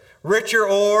 richer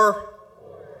or,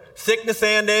 sickness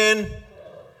and in.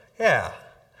 Yeah.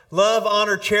 Love,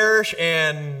 honor, cherish,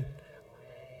 and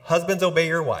husbands, obey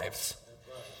your wives.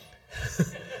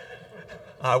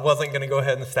 I wasn't going to go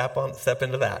ahead and step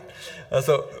into that.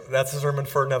 So that's a sermon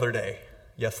for another day.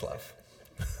 Yes, love.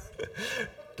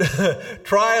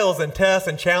 Trials and tests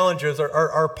and challenges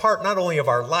are part not only of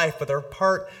our life, but they're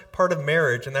part of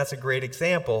marriage, and that's a great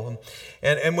example.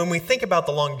 And when we think about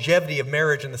the longevity of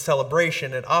marriage and the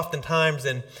celebration, and oftentimes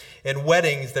in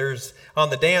weddings, there's on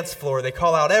the dance floor, they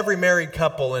call out every married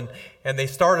couple, and they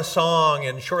start a song,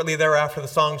 and shortly thereafter the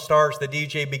song starts, the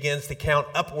DJ begins to count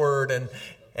upward,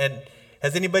 and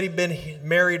has anybody been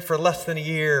married for less than a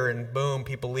year? And boom,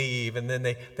 people leave, and then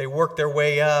they work their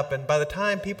way up, and by the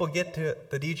time people the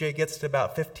DJ gets to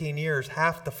about 15 years,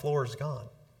 half the floor is gone.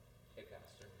 Hey,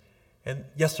 Pastor. And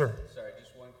yes, sir. Sorry,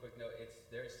 just one quick note. It's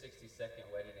their 62nd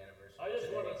wedding anniversary. I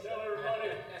just want to tell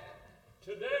everybody,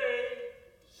 today,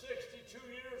 62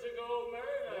 years ago, Mary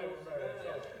and I were married.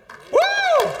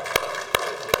 Woo!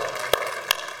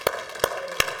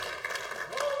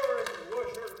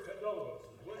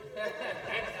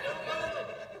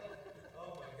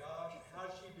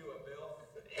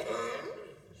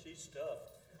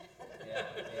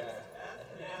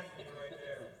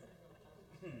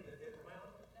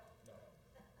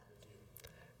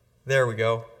 There we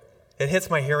go. It hits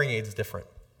my hearing aids different.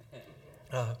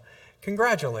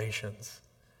 Congratulations.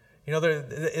 You know,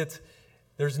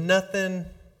 there's nothing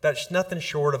that's nothing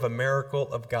short of a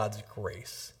miracle of God's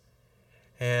grace.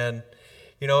 And,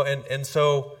 you know, and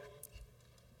so,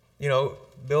 you know,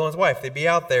 Bill and his wife, they'd be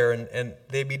out there and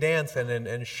they'd be dancing,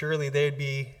 and surely they'd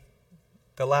be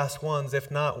the last ones, if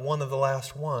not one of the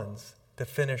last ones, to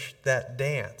finish that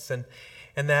dance. And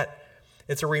that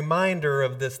it's a reminder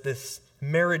of this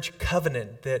marriage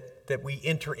covenant that we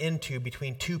enter into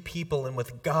between two people and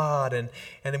with God, and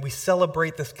then we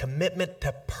celebrate this commitment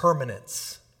to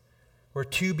permanence, where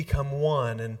two become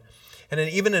one. And then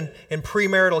even in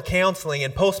premarital counseling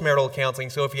and postmarital counseling,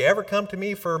 so if you ever come to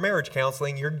me for marriage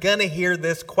counseling, you're going to hear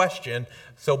this question,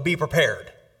 so be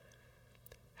prepared.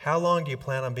 How long do you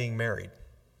plan on being married?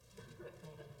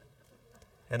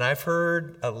 And I've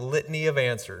heard a litany of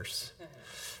answers.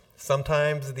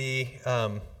 Sometimes the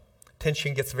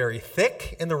tension gets very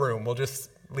thick in the room. We'll just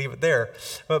leave it there.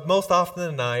 But most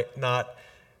often than not,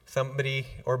 somebody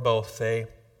or both say,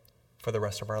 for the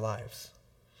rest of our lives.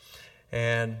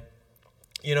 And,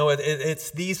 you know,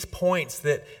 it's these points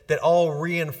that all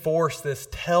reinforce this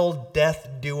till death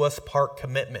do us part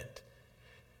commitment.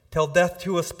 Till death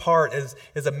do us part is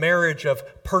a marriage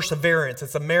of perseverance.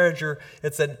 It's a marriage,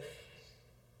 it's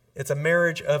a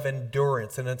marriage of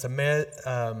endurance, and it's a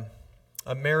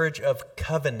marriage of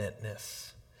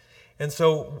covenantness. And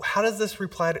so how does this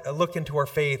look into our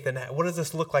faith, and what does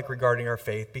this look like regarding our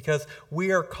faith? Because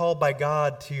we are called by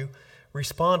God to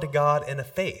respond to God in a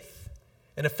faith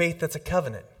that's a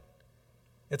covenant.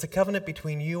 It's a covenant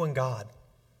between you and God.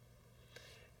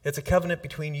 It's a covenant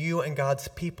between you and God's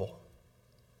people.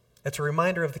 It's a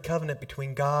reminder of the covenant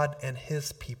between God and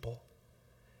his people.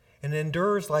 And it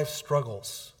endures life's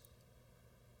struggles,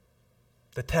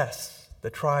 the tests, the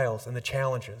trials, and the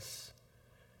challenges.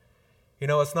 You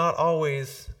know, it's not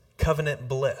always covenant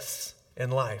bliss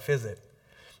in life, is it?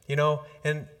 You know,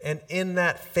 and in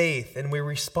that faith, and we're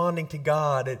responding to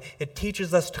God, it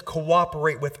teaches us to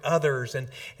cooperate with others,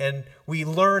 and we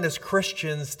learn as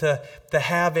Christians to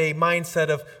have a mindset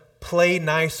of play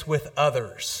nice with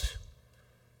others,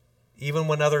 even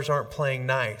when others aren't playing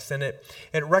nice. And it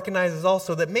recognizes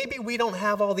also that maybe we don't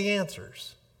have all the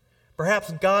answers.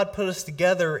 Perhaps God put us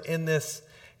together in this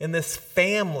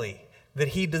family that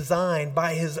he designed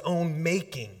by his own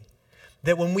making.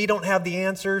 That when we don't have the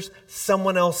answers,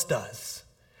 someone else does.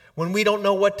 When we don't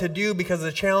know what to do because of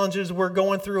the challenges we're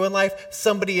going through in life,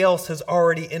 somebody else has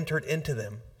already entered into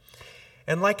them.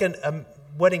 And like a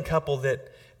wedding couple that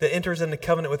enters into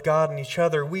covenant with God and each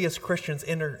other, we as Christians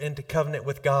enter into covenant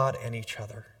with God and each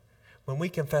other. When we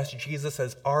confess Jesus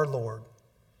as our Lord,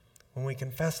 when we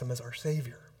confess him as our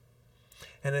Savior.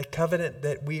 And a covenant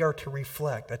that we are to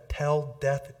reflect, a till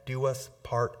death do us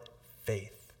part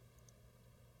faith.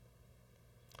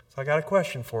 So I got a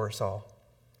question for us all.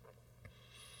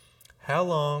 How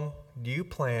long do you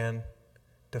plan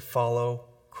to follow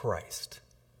Christ?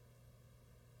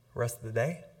 The rest of the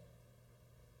day?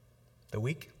 The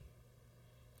week?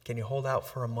 Can you hold out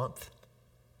for a month?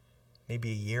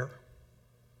 Maybe a year?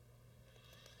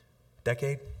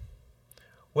 Decade?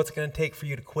 What's it going to take for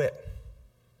you to quit?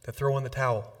 To throw in the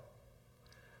towel?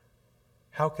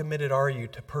 How committed are you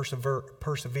to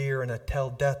persevere in a till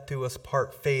death do us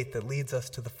part faith that leads us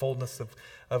to the fullness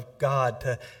of God,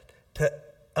 to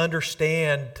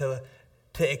understand, to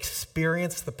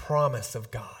experience the promise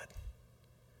of God,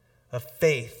 a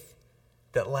faith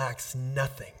that lacks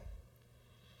nothing?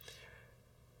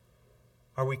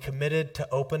 Are we committed to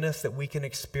openness that we can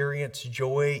experience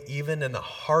joy even in the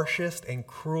harshest and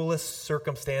cruelest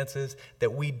circumstances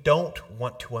that we don't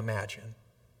want to imagine?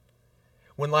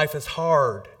 When life is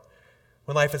hard,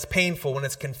 when life is painful, when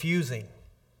it's confusing?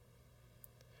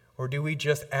 Or do we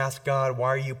just ask God, why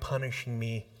are you punishing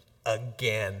me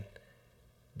again?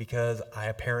 Because I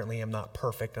apparently am not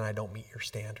perfect and I don't meet your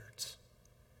standards.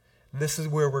 This is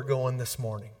where we're going this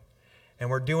morning. And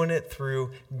we're doing it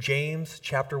through James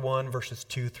chapter 1, verses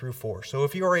 2 through 4. So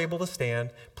if you are able to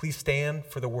stand, please stand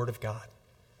for the word of God.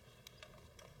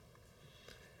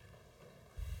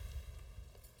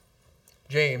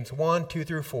 James 1, 2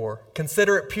 through 4.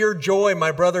 Consider it pure joy,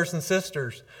 my brothers and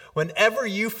sisters, whenever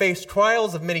you face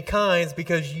trials of many kinds,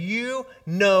 because you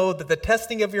know that the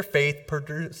testing of your faith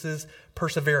produces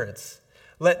perseverance.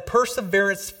 Let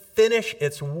perseverance finish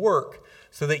its work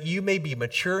so that you may be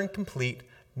mature and complete,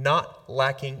 not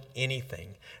lacking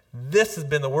anything. This has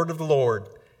been the word of the Lord.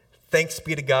 Thanks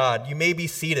be to God. You may be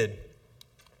seated.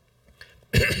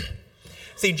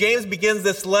 See, James begins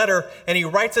this letter and he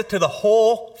writes it to the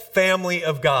whole family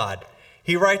of God.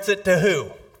 He writes it to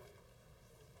who?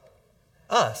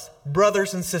 us,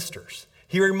 brothers and sisters.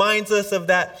 He reminds us of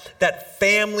that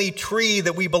family tree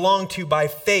that we belong to by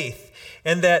faith.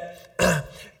 And that,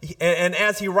 and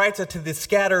as he writes it to the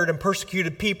scattered and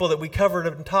persecuted people that we covered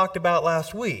and talked about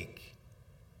last week,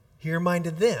 he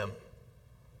reminded them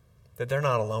that they're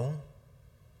not alone,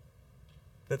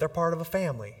 that they're part of a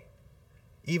family,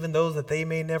 even those that they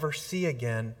may never see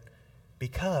again,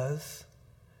 because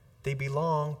they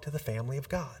belong to the family of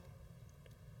God.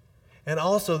 And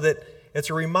also that it's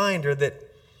a reminder that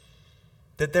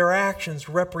their actions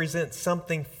represent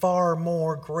something far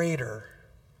more greater,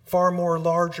 far more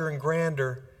larger and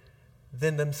grander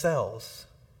than themselves.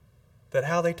 That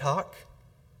how they talk,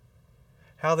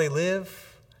 how they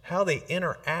live, how they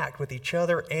interact with each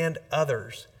other and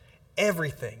others,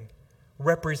 everything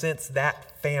represents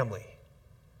that family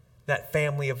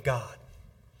of God.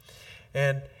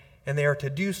 And they are to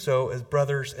do so as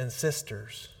brothers and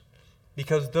sisters,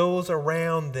 because those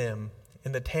around them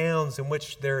in the towns in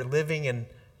which they're living and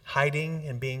hiding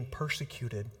and being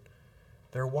persecuted,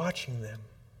 they're watching them,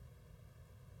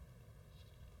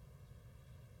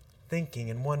 thinking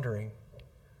and wondering,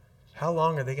 how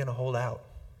long are they going to hold out?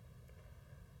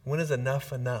 When is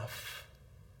enough enough?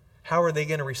 How are they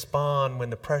going to respond when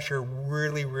the pressure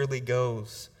really, really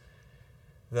goes?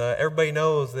 Everybody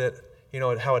knows that,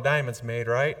 how a diamond's made,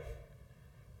 right?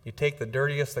 You take the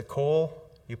dirtiest of coal,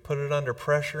 you put it under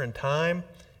pressure and time,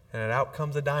 and out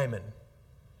comes a diamond.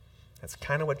 That's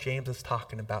kind of what James is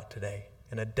talking about today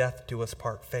in a death do us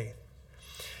part faith.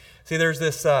 See, there's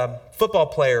this football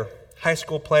player, high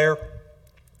school player,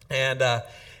 and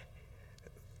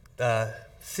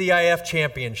CIF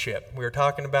championship. We were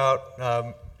talking about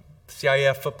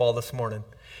CIF football this morning.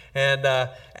 And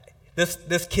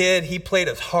this kid, he played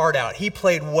his heart out. He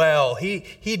played well. He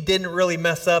didn't really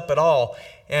mess up at all.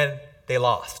 And they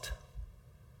lost.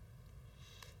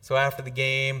 So after the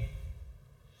game,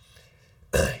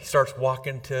 he starts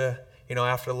walking to,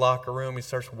 after the locker room, he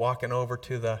starts walking over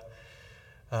to the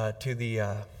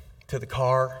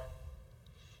car.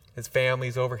 His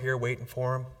family's over here waiting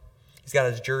for him. He's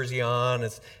got his jersey on,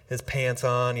 his pants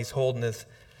on. He's holding his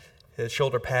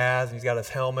shoulder pads. He's got his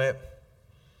helmet.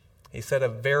 He said a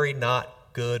very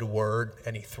not good word,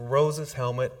 and he throws his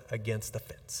helmet against the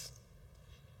fence.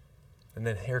 And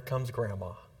then here comes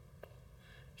Grandma.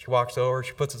 She walks over,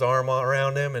 she puts his arm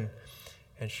around him,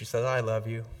 and she says, I love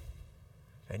you.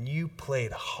 And you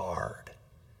played hard.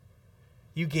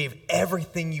 You gave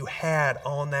everything you had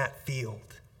on that field.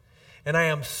 And I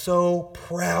am so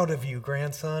proud of you,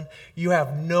 grandson. You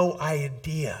have no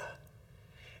idea.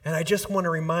 And I just want to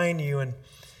remind you and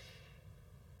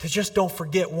to just don't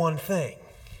forget one thing,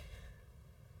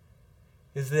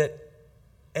 is that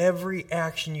every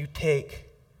action you take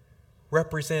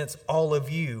represents all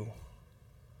of you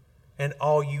and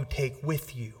all you take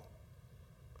with you.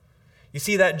 You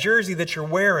see, that jersey that you're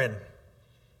wearing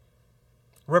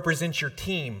represents your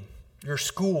team, your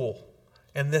school,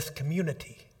 and this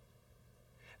community.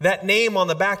 That name on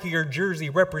the back of your jersey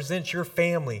represents your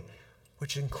family,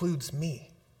 which includes me.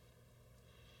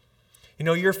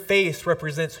 Your face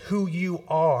represents who you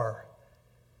are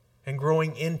and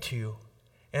growing into,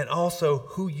 and also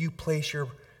who you place your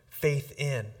faith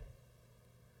in.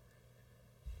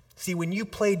 See, when you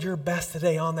played your best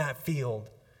today on that field,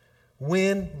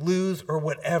 win, lose, or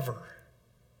whatever,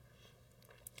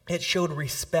 it showed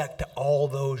respect to all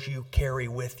those you carry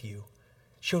with you.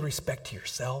 It showed respect to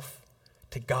yourself,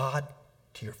 to God,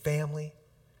 to your family,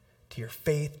 to your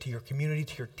faith, to your community,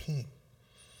 to your team.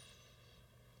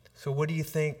 So what do you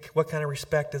think, what kind of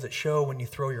respect does it show when you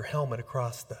throw your helmet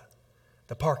across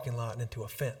the parking lot and into a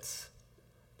fence?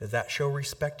 Does that show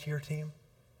respect to your team?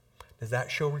 Does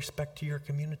that show respect to your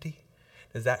community?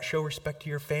 Does that show respect to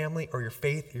your family or your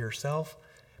faith or yourself?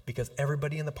 Because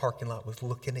everybody in the parking lot was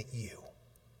looking at you.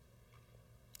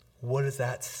 What does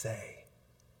that say?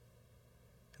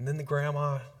 And then the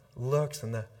grandma looks,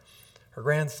 and her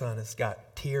grandson has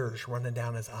got tears running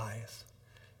down his eyes.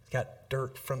 He's got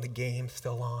dirt from the game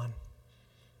still on.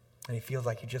 And he feels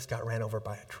like he just got ran over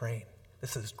by a train.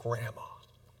 This is Grandma.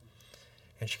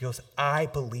 And she goes, I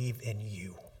believe in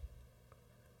you.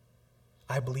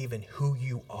 I believe in who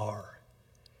you are.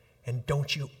 And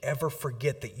don't you ever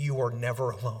forget that you are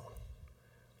never alone.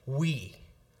 We,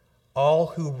 all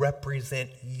who represent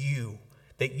you,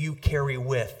 that you carry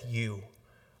with you,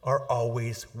 are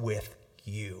always with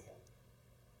you.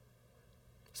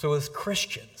 So as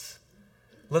Christians,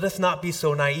 let us not be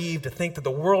so naive to think that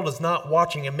the world is not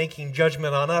watching and making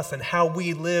judgment on us and how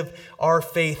we live our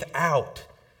faith out.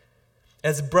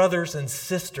 As brothers and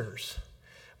sisters,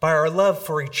 by our love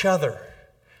for each other,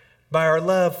 by our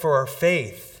love for our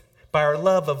faith, by our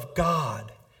love of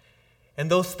God, And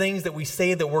those things that we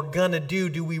say that we're going to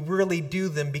do we really do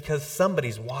them because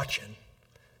somebody's watching?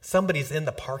 Somebody's in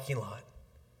the parking lot.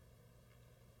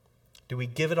 Do we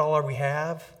give it all we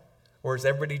have? Or is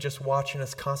everybody just watching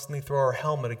us constantly throw our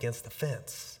helmet against the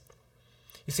fence?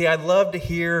 You see, I love to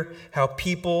hear how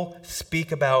people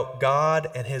speak about God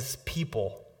and his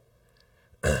people.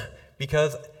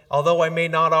 Because although I may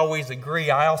not always agree,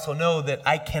 I also know that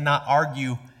I cannot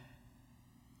argue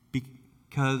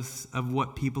because of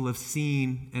what people have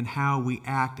seen and how we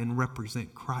act and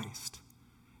represent Christ.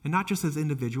 And not just as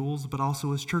individuals, but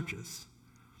also as churches.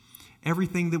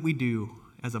 Everything that we do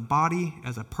as a body,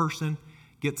 as a person,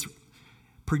 gets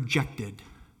projected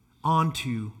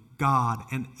onto God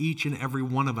and each and every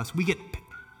one of us.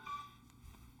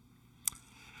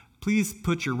 Please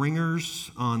put your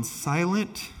ringers on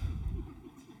silent.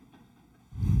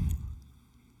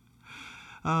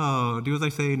 Oh, do as I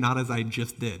say, not as I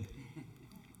just did.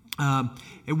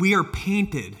 And we are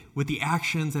painted with the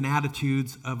actions and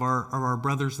attitudes of our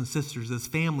brothers and sisters as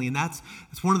family. And that's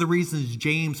one of the reasons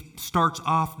James starts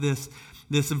off this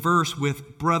verse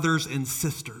with brothers and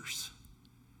sisters.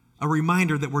 A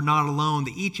reminder that we're not alone,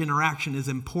 that each interaction is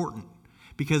important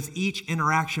because each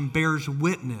interaction bears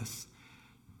witness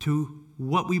to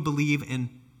what we believe and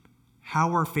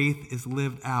how our faith is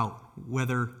lived out,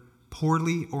 whether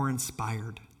poorly or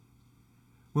inspired.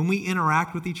 When we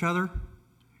interact with each other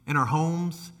in our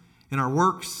homes, in our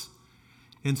works,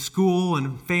 in school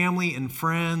and family and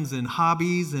friends and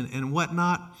hobbies and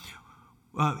whatnot,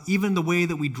 even the way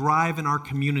that we drive in our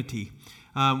community,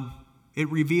 it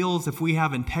reveals if we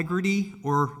have integrity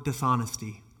or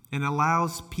dishonesty, and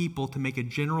allows people to make a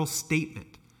general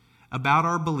statement about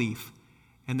our belief,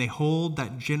 and they hold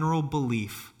that general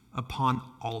belief upon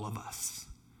all of us.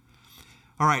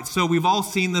 All right, so we've all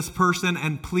seen this person,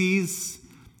 and please,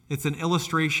 it's an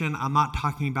illustration. I'm not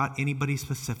talking about anybody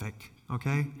specific,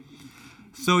 okay?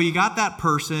 So you got that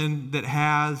person that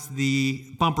has the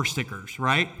bumper stickers,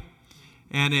 right?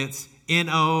 And it's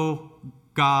N-O,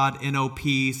 God, N-O,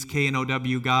 peace,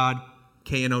 K-N-O-W, God,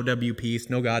 K-N-O-W, peace,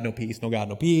 no God, no peace, no God,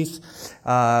 no peace.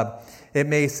 It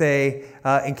may say,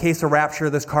 in case of rapture,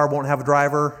 this car won't have a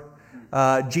driver.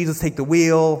 Jesus, take the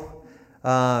wheel.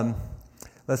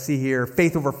 Let's see here,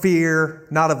 faith over fear,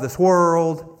 not of this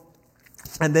world.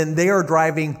 And then they are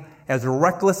driving as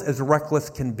reckless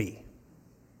can be.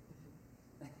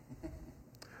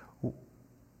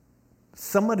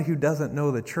 Somebody who doesn't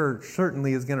know the church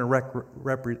certainly is going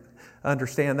to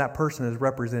understand that person is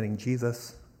representing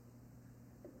Jesus.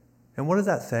 And what does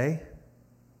that say?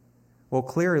 Well,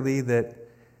 clearly that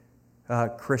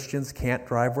Christians can't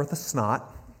drive worth a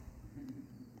snot,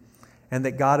 and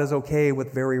that God is okay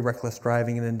with very reckless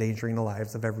driving and endangering the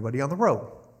lives of everybody on the road.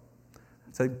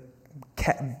 It's a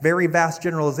very vast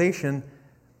generalization,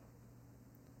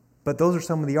 but those are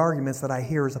some of the arguments that I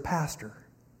hear as a pastor,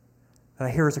 that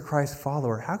I hear as a Christ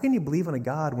follower. How can you believe in a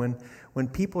God when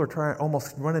people are trying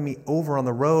almost running me over on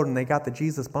the road and they got the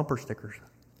Jesus bumper stickers?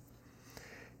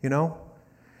 You know,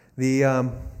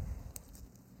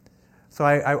 so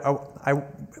I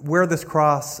wear this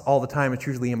cross all the time. It's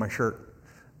usually in my shirt.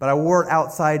 But I wore it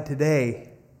outside today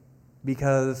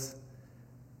because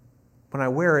when I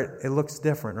wear it, it looks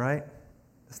different, right?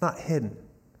 It's not hidden.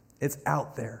 It's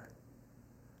out there.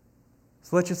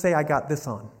 So let's just say I got this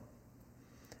on.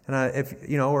 And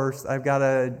or I've got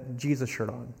a Jesus shirt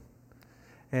on.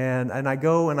 And I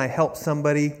go and I help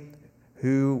somebody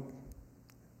who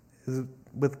is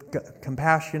with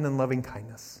compassion and loving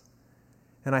kindness.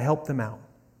 And I help them out.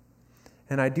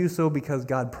 And I do so because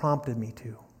God prompted me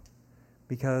to.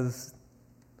 Because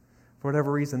for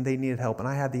whatever reason, they needed help. And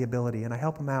I had the ability. And I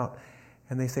help them out.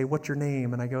 And they say, what's your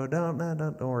name? And I go, don't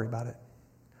worry about it.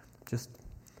 Just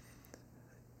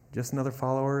another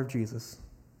follower of Jesus.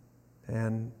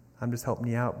 And I'm just helping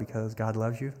you out because God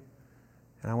loves you.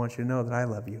 And I want you to know that I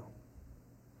love you.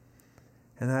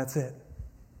 And that's it.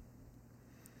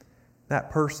 That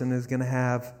person is going to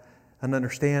have an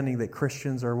understanding that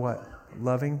Christians are what?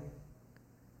 Loving,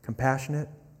 compassionate,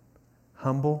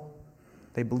 humble.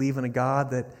 They believe in a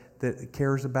God that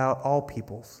cares about all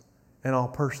peoples and all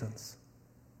persons.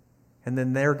 And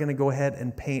then they're going to go ahead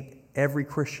and paint every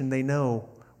Christian they know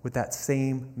with that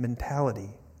same mentality.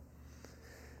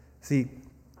 See,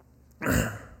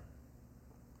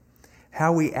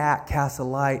 how we act casts a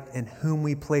light in whom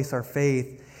we place our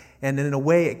faith, and in a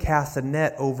way it casts a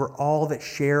net over all that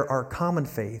share our common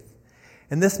faith.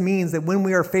 And this means that when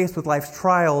we are faced with life's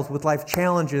trials, with life's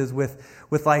challenges, with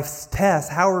life's tests,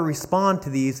 how we respond to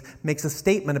these makes a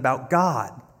statement about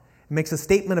God. It makes a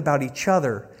statement about each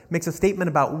other. It makes a statement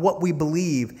about what we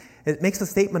believe. It makes a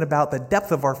statement about the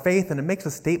depth of our faith, and it makes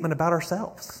a statement about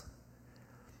ourselves.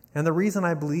 And the reason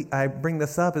I bring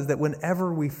this up is that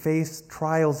whenever we face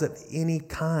trials of any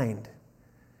kind,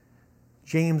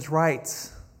 James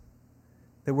writes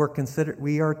that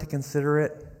we are to consider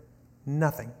it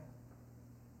nothing.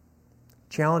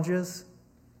 Challenges,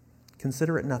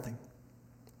 consider it nothing.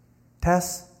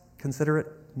 Tests, consider it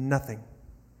nothing.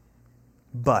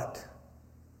 But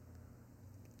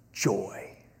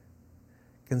joy.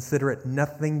 Consider it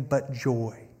nothing but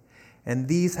joy. And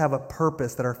these have a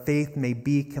purpose that our faith may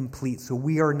be complete. So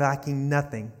we are lacking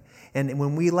nothing. And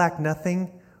when we lack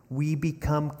nothing, we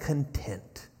become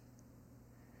content.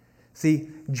 See,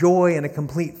 joy and a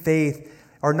complete faith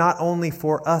are not only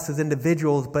for us as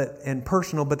individuals and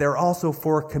personal, but they're also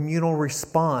for a communal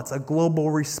response, a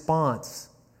global response,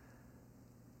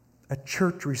 a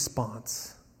church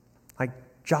response, like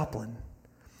Joplin.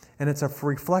 And it's a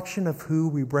reflection of who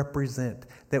we represent,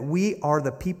 that we are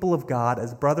the people of God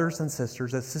as brothers and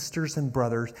sisters, as sisters and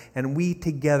brothers, and we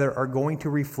together are going to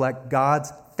reflect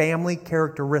God's family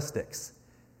characteristics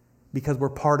because we're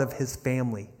part of His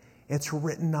family. It's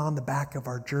written on the back of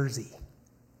our jersey.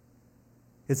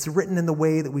 It's written in the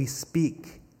way that we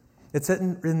speak. It's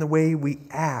written in the way we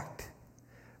act.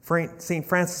 St.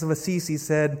 Francis of Assisi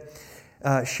said,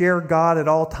 share God at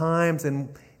all times,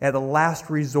 and at a last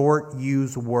resort,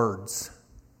 use words.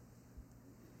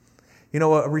 You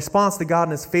know, a response to God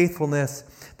and His faithfulness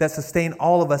that sustain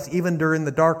all of us, even during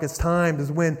the darkest times,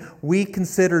 is when we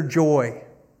consider joy.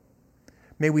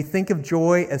 May we think of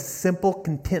joy as simple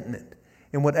contentment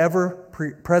in whatever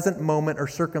present moment or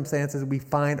circumstances we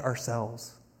find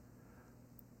ourselves.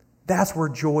 That's where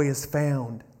joy is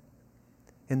found,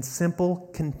 in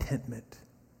simple contentment.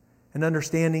 And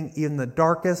understanding even the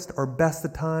darkest or best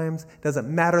of times, doesn't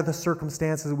matter the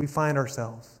circumstances we find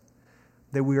ourselves,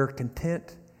 that we are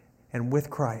content and with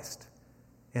Christ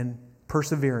and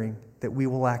persevering, that we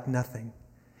will lack nothing.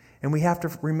 And we have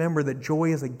to remember that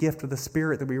joy is a gift of the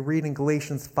Spirit that we read in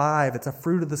Galatians 5. It's a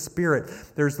fruit of the Spirit.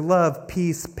 There's love,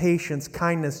 peace, patience,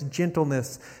 kindness,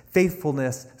 gentleness,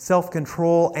 faithfulness,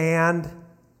 self-control, and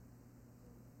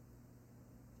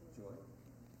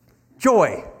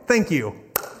joy. Thank you.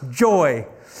 Joy.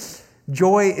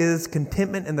 Joy is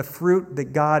contentment in the fruit that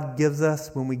God gives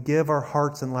us when we give our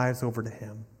hearts and lives over to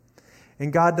Him.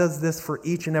 And God does this for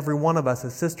each and every one of us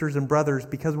as sisters and brothers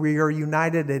because we are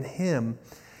united in Him.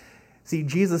 See,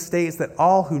 Jesus states that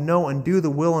all who know and do the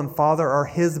will and Father are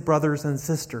His brothers and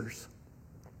sisters.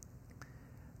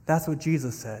 That's what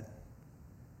Jesus said.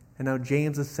 And now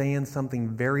James is saying something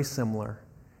very similar.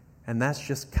 And that's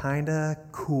just kind of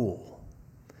cool.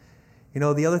 You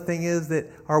know, the other thing is that,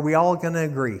 are we all going to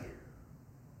agree?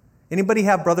 Anybody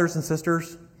have brothers and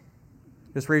sisters?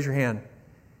 Just raise your hand.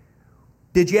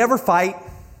 Did you ever fight?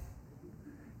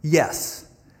 Yes.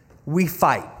 We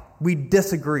fight. We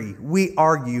disagree. We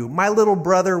argue. My little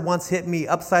brother once hit me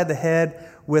upside the head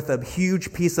with a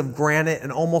huge piece of granite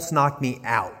and almost knocked me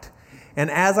out.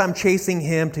 And as I'm chasing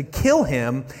him to kill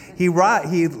him, he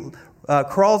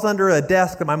crawls under a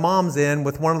desk that my mom's in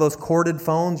with one of those corded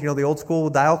phones, you know, the old school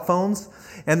dial phones,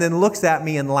 and then looks at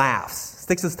me and laughs,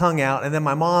 sticks his tongue out, and then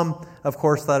my mom, of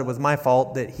course, thought it was my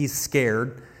fault that he's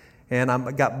scared, and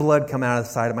I got blood coming out of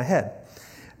the side of my head.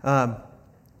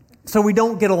 So we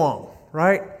don't get along,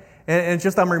 right? And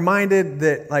just I'm reminded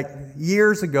that like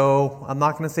years ago, I'm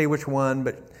not going to say which one,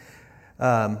 but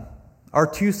our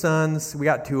two sons, we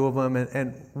got two of them,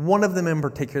 and one of them in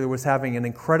particular was having an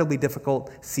incredibly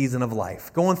difficult season of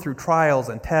life, going through trials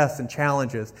and tests and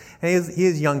challenges. And he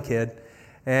is a young kid,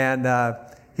 and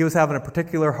he was having a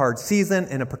particular hard season,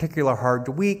 and a particular hard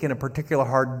week, and a particular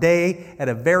hard day, at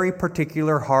a very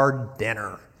particular hard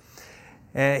dinner.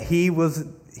 And he was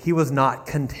not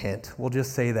content, we'll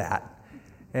just say that.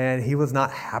 And he was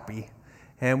not happy.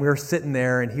 And we were sitting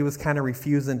there, and he was kind of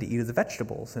refusing to eat his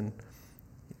vegetables. And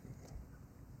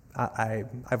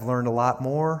I've learned a lot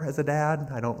more as a dad.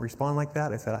 I don't respond like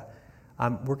that. I said,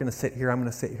 we're going to sit here. I'm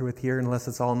going to sit here with you unless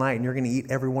it's all night, and you're going to eat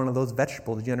every one of those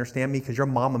vegetables. Did you understand me? Because your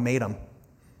mama made them.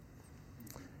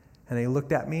 And he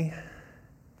looked at me,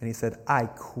 and he said, I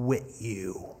quit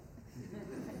you.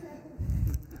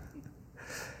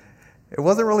 It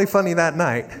wasn't really funny that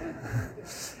night.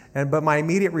 But my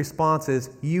immediate response is,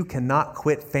 you cannot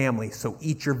quit family, so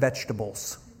eat your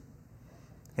vegetables.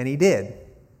 And he did.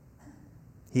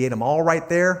 He ate them all right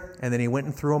there, and then he went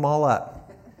and threw them all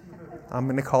up. I'm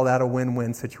going to call that a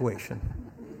win-win situation.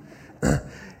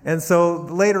 And so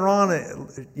later on,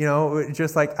 you know,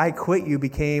 just like I quit you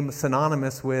became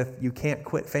synonymous with you can't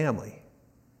quit family.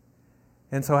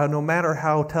 And so no matter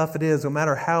how tough it is, no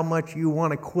matter how much you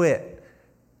want to quit,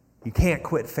 you can't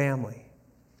quit family.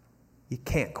 You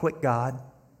can't quit God.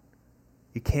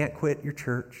 You can't quit your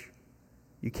church.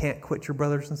 You can't quit your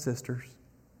brothers and sisters.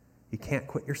 You can't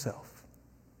quit yourself,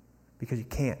 because you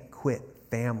can't quit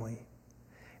family.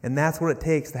 And that's what it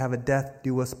takes to have a death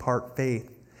do us part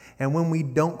faith. And when we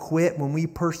don't quit, when we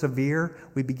persevere,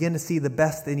 we begin to see the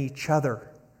best in each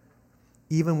other,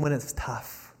 even when it's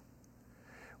tough.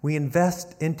 We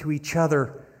invest into each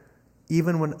other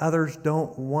even when others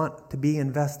don't want to be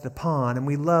invested upon. And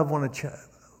we love one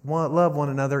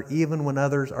another even when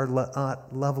others are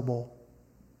not lovable.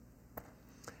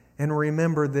 And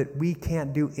remember that we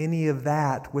can't do any of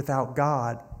that without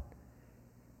God.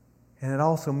 And it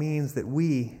also means that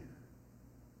we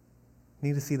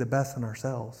need to see the best in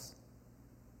ourselves.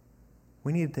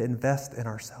 We need to invest in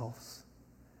ourselves.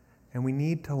 And we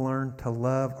need to learn to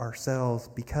love ourselves,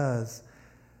 because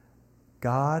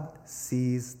God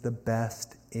sees the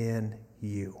best in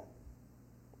you.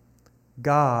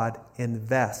 God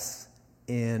invests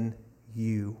in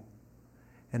you.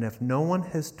 And if no one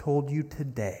has told you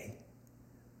today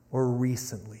or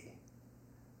recently,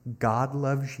 God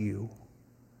loves you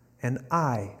and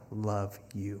I love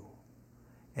you,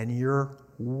 and you're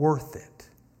worth it.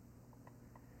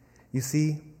 You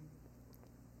see,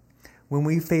 when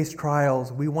we face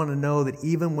trials, we want to know that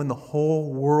even when the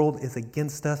whole world is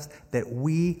against us, that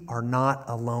we are not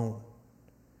alone.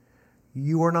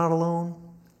 You are not alone.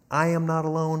 I am not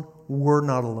alone. We're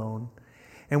not alone.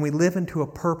 And we live into a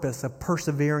purpose of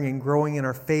persevering and growing in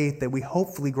our faith, that we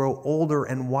hopefully grow older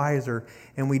and wiser,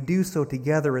 and we do so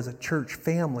together as a church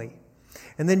family.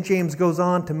 And then James goes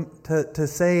on to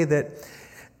say that,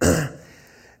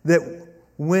 that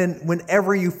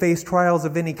whenever you face trials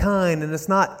of any kind, and it's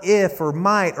not if or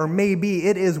might or maybe,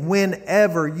 it is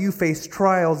whenever you face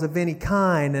trials of any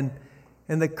kind.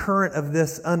 And the current of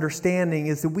this understanding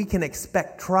is that we can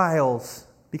expect trials,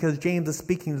 because James is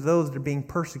speaking to those that are being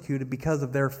persecuted because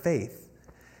of their faith.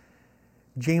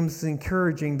 James is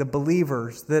encouraging the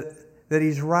believers that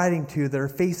he's writing to that are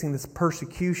facing this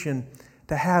persecution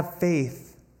to have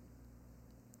faith,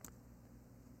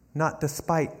 not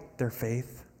despite their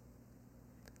faith,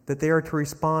 that they are to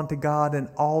respond to God in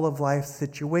all of life's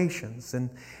situations. And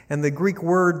the Greek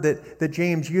word that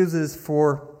James uses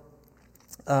for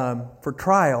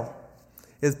trial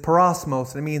is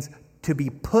parosmos, and it means to be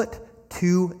put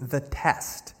to the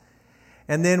test.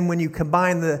 And then when you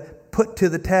combine the put to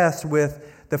the test with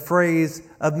the phrase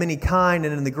of many kind,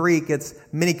 and in the Greek it's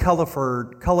many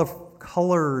colored,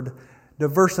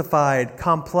 diversified,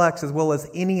 complex, as well as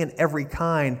any and every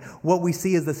kind, what we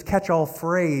see is this catch-all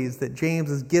phrase that James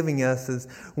is giving us is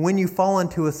when you fall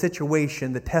into a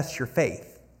situation that tests your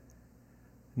faith,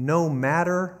 no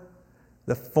matter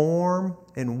the form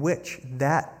in which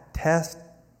that test,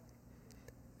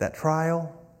 that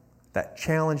trial, that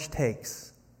challenge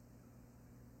takes,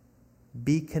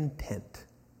 be content.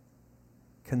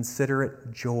 Consider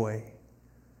it joy.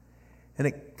 And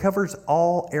it covers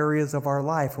all areas of our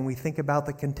life when we think about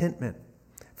the contentment.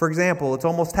 For example, it's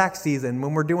almost tax season.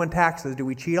 When we're doing taxes, do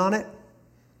we cheat on it?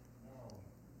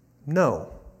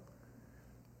 No.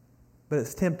 But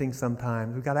it's tempting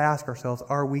sometimes. We've got to ask ourselves,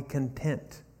 are we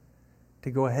content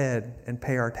to go ahead and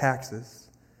pay our taxes?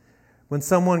 When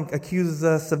someone accuses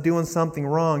us of doing something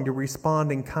wrong, do we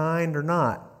respond in kind or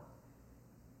not?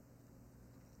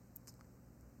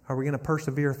 Are we going to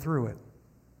persevere through it?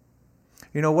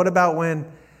 You know, what about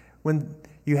when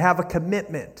you have a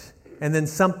commitment and then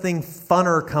something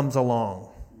funner comes along?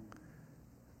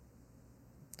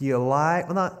 Do you lie?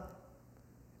 Well, not.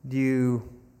 Do you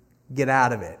get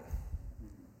out of it?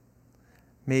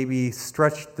 Maybe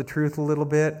stretch the truth a little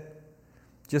bit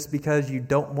just because you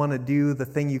don't want to do the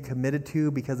thing you committed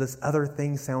to because this other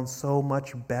thing sounds so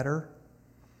much better?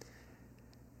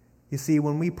 You see,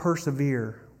 when we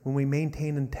persevere, when we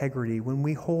maintain integrity, when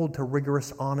we hold to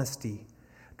rigorous honesty,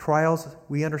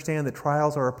 we understand that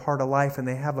trials are a part of life and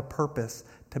they have a purpose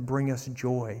to bring us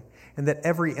joy. And that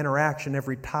every interaction,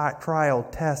 every trial,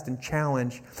 test, and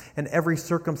challenge, and every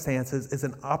circumstance is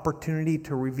an opportunity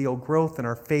to reveal growth in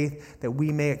our faith that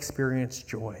we may experience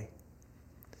joy.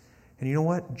 And you know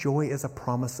what? Joy is a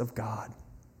promise of God.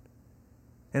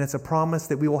 And it's a promise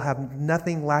that we will have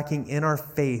nothing lacking in our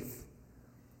faith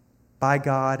by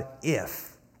God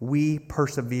if we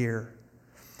persevere.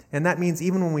 And that means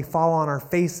even when we fall on our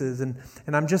faces, and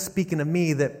I'm just speaking to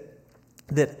me,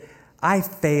 that I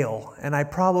fail, and I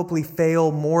probably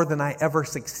fail more than I ever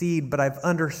succeed, but I've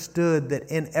understood that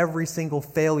in every single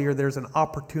failure there's an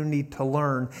opportunity to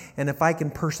learn. And if I can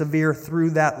persevere through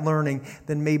that learning,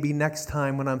 then maybe next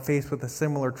time when I'm faced with a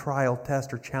similar trial,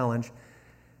 test, or challenge,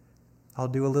 I'll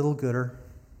do a little gooder,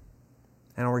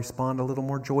 and I'll respond a little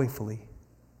more joyfully.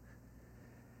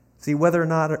 See, whether or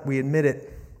not we admit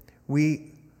it,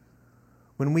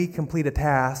 when when we complete a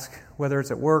task, whether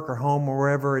it's at work or home or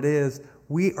wherever it is,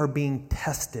 we are being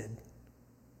tested.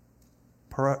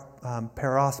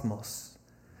 Parosmos.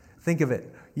 Think of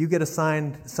it. You get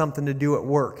assigned something to do at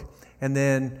work. And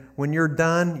then when you're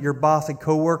done, your boss and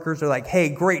coworkers are like, hey,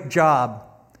 great job.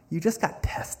 You just got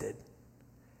tested.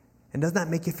 And doesn't that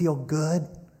make you feel good?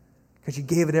 Because you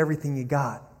gave it everything you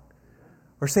got.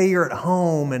 Or say you're at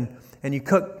home and you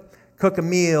cook a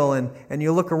meal and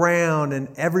you look around and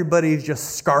everybody's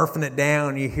just scarfing it down.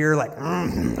 And you hear like, maybe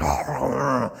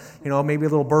a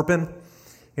little burping.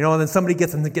 And then somebody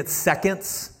gets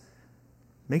seconds.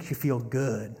 Makes you feel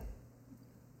good.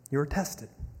 You were tested.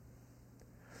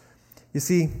 You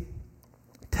see,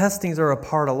 testings are a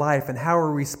part of life, and how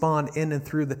we respond in and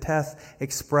through the test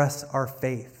express our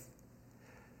faith.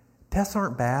 Tests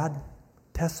aren't bad.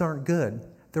 Tests aren't good.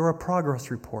 They're a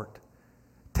progress report.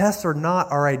 Tests are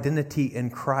not our identity in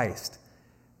Christ.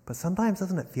 But sometimes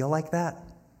doesn't it feel like that?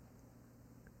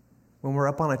 When we're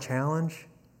up on a challenge,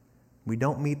 we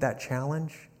don't meet that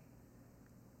challenge,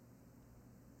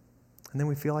 and then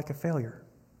we feel like a failure.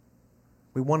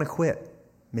 We want to quit.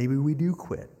 Maybe we do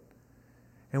quit.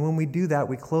 And when we do that,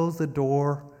 we close the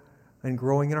door on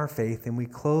growing in our faith, and we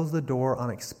close the door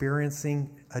on experiencing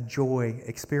a joy,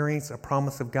 experience a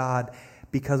promise of God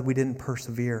because we didn't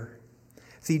persevere.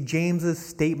 See, James's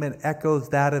statement echoes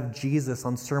that of Jesus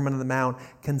on Sermon on the Mount.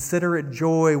 Consider it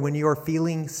joy when you are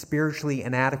feeling spiritually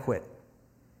inadequate.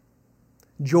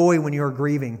 Joy when you are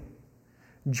grieving.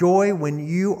 Joy when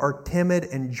you are timid,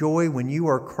 and joy when you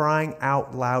are crying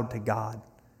out loud to God.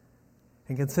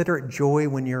 And consider it joy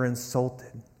when you're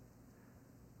insulted.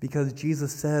 Because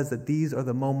Jesus says that these are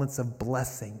the moments of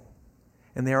blessing.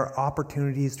 And they are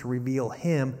opportunities to reveal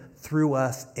Him through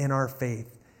us in our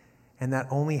faith. And that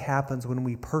only happens when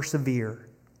we persevere.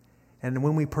 And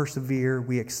when we persevere,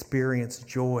 we experience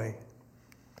joy.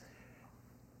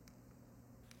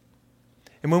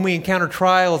 And when we encounter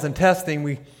trials and testing,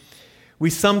 we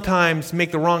sometimes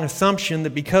make the wrong assumption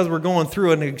that because we're going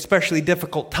through an especially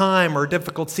difficult time or a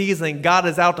difficult season, God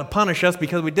is out to punish us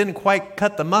because we didn't quite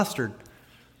cut the mustard.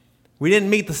 We didn't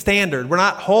meet the standard. We're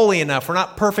not holy enough. We're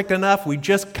not perfect enough. We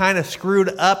just kind of screwed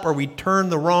up, or we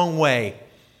turned the wrong way.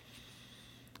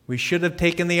 We should have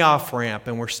taken the off-ramp,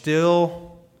 and we're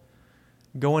still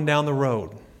going down the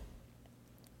road.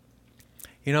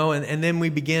 And then we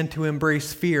begin to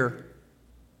embrace fear.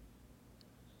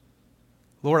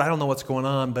 Lord, I don't know what's going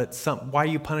on, but why are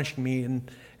you punishing me?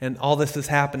 And all this is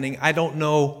happening. I don't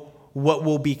know what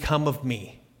will become of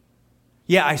me.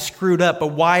 Yeah, I screwed up,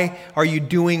 but why are you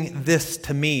doing this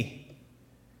to me?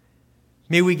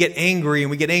 Maybe we get angry,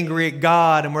 and we get angry at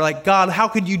God, and we're like, God, how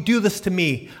could you do this to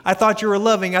me? I thought you were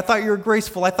loving. I thought you were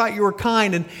graceful. I thought you were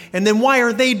kind. And then why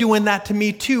are they doing that to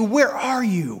me too? Where are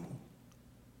you?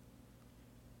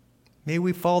 Maybe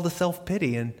we fall to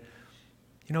self-pity and,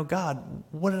 God,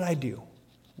 what did I do?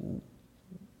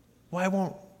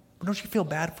 Don't you feel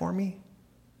bad for me?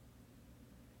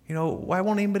 Why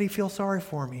won't anybody feel sorry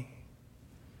for me?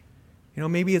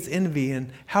 Maybe it's envy,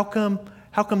 and how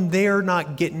come they're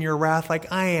not getting your wrath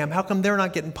like I am? How come they're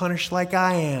not getting punished like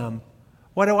I am?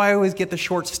 Why do I always get the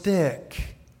short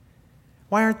stick?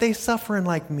 Why aren't they suffering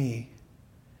like me?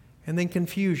 And then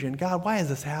confusion. God, why is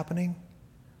this happening?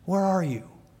 Where are you?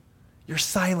 You're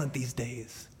silent these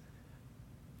days.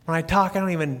 When I talk, I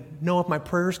don't even know if my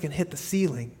prayers can hit the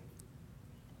ceiling.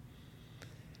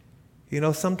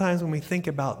 Sometimes when we think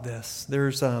about this,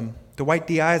 there's Dwight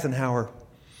D. Eisenhower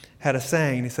had a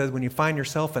saying. He says, when you find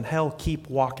yourself in hell, keep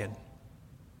walking.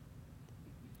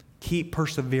 Keep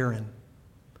persevering.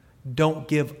 Don't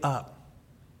give up,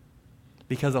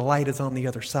 because the light is on the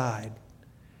other side.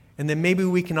 And then maybe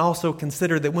we can also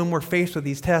consider that when we're faced with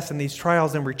these tests and these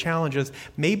trials and challenges,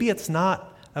 maybe it's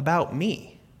not about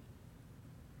me.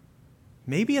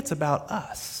 Maybe it's about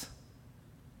us.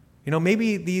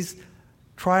 Maybe these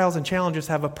trials and challenges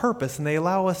have a purpose, and they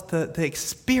allow us to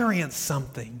experience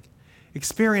something,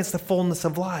 experience the fullness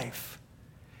of life.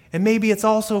 And maybe it's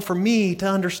also for me to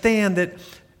understand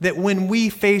that when we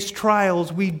face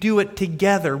trials, we do it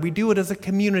together. We do it as a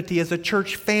community, as a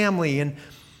church family. And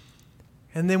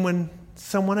then when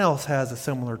someone else has a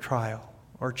similar trial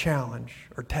or challenge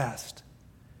or test,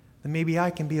 then maybe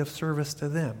I can be of service to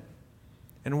them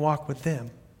and walk with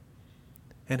them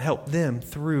and help them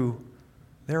through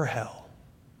their hell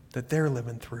that they're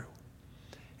living through.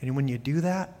 And when you do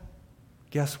that,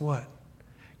 guess what?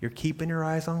 You're keeping your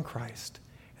eyes on Christ.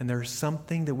 And there's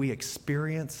something that we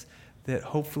experience that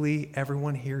hopefully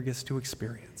everyone here gets to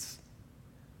experience.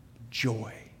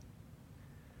 Joy.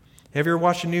 Have you ever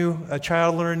watched a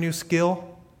child learn a new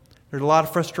skill? There's a lot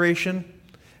of frustration.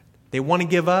 They want to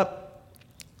give up.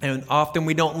 And often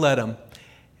we don't let them.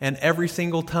 And every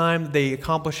single time they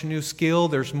accomplish a new skill,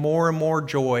 there's more and more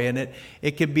joy. And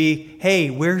it could be, hey,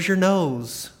 where's your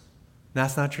nose?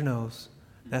 That's not your nose.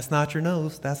 That's not your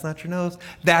nose. That's not your nose.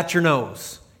 That's your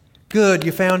nose. Good,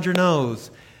 you found your nose.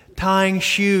 Tying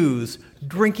shoes,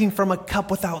 drinking from a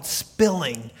cup without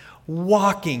spilling,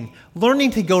 walking,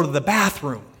 learning to go to the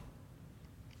bathroom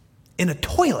in a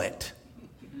toilet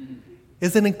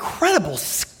is an incredible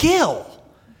skill.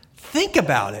 Think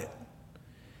about it.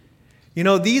 You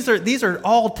know, these are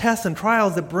all tests and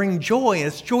trials that bring joy. And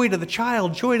it's joy to the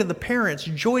child, joy to the parents,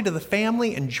 joy to the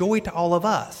family, and joy to all of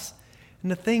us. And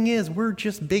the thing is, we're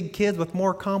just big kids with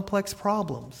more complex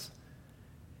problems.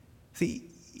 See,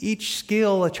 each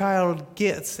skill a child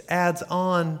gets adds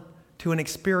on to an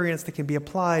experience that can be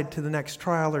applied to the next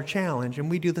trial or challenge. And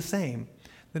we do the same.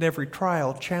 That every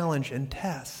trial, challenge, and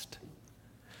test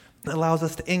allows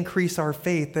us to increase our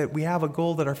faith, that we have a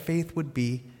goal that our faith would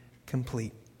be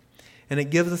complete. And it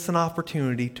gives us an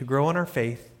opportunity to grow in our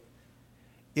faith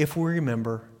if we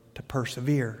remember to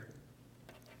persevere.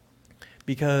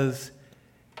 Because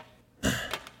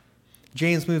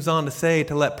James moves on to say,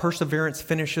 to let perseverance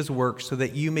finish his work so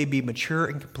that you may be mature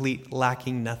and complete,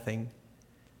 lacking nothing.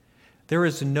 There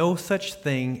is no such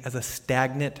thing as a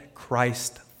stagnant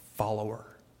Christ follower.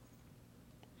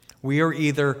 We are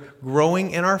either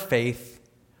growing in our faith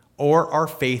or our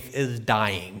faith is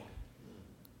dying.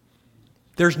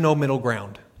 There's no middle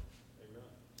ground.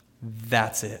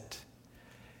 That's it.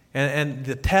 And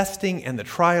the testing and the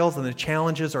trials and the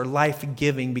challenges are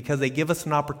life-giving because they give us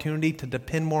an opportunity to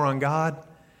depend more on God,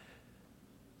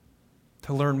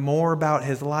 to learn more about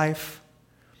His life,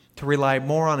 to rely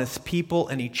more on His people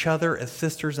and each other as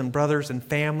sisters and brothers and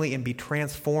family, and be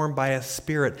transformed by His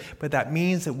Spirit. But that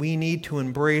means that we need to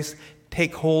embrace,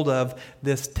 take hold of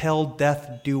this till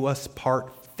death do us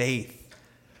part faith.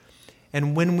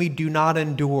 And when we do not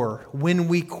endure, when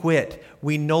we quit,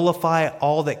 we nullify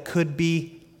all that could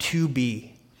be to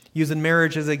be. Using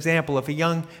marriage as an example, if a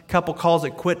young couple calls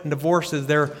it quit and divorces,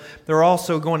 they're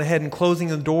also going ahead and closing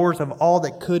the doors of all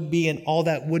that could be and all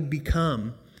that would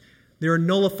become. They're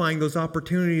nullifying those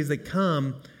opportunities that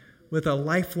come with a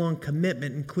lifelong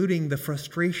commitment, including the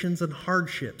frustrations and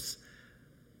hardships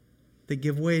that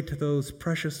give way to those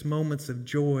precious moments of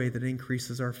joy that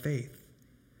increases our faith.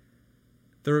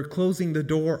 They're closing the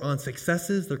door on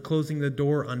successes. They're closing the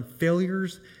door on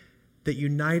failures that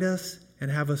unite us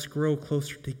and have us grow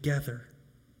closer together.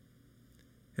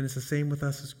 And it's the same with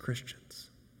us as Christians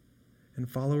and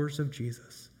followers of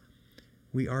Jesus.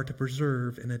 We are to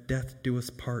preserve in a death do us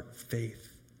part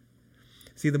faith.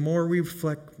 See, the more we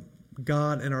reflect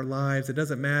God in our lives, it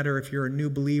doesn't matter if you're a new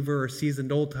believer or a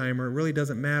seasoned old-timer. It really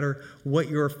doesn't matter what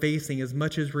you're facing as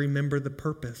much as remember the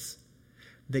purpose.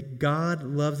 That God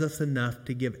loves us enough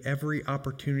to give every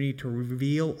opportunity to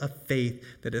reveal a faith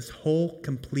that is whole,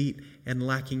 complete, and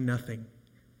lacking nothing.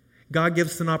 God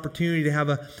gives us an opportunity to have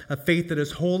a faith that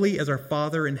is holy as our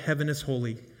Father in heaven is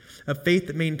holy. A faith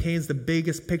that maintains the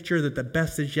biggest picture that the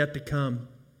best is yet to come.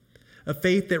 A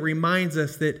faith that reminds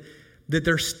us that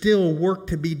there's still work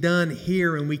to be done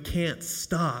here and we can't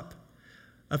stop.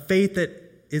 A faith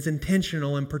that is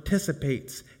intentional and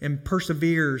participates and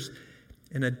perseveres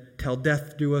in a till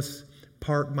death do us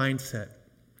part mindset.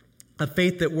 A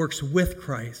faith that works with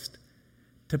Christ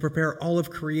to prepare all of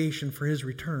creation for His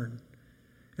return.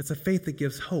 It's a faith that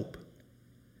gives hope.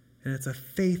 And it's a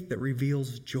faith that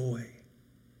reveals joy.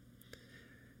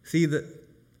 See, the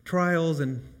trials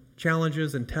and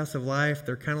challenges and tests of life,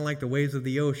 they're kind of like the waves of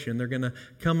the ocean. They're going to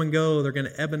come and go. They're going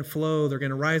to ebb and flow. They're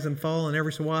going to rise and fall. And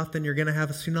every so often, you're going to have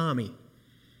a tsunami.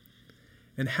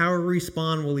 And how we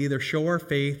respond will either show our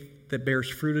faith that bears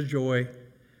fruit of joy,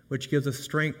 which gives us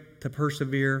strength to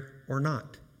persevere, or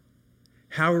not.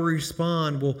 How we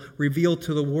respond will reveal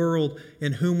to the world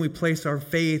in whom we place our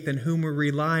faith and whom we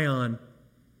rely on,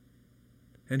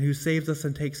 and who saves us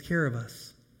and takes care of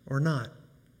us, or not.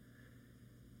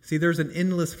 See, there's an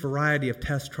endless variety of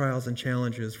test trials and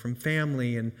challenges, from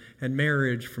family and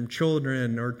marriage, from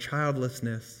children or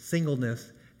childlessness,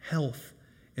 singleness, health,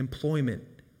 employment,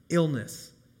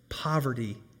 illness,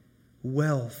 poverty,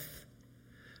 wealth,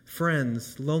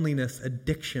 friends, loneliness,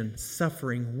 addiction,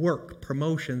 suffering, work,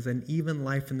 promotions, and even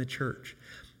life in the church.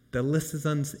 The list is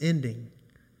unending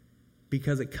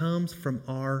because it comes from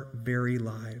our very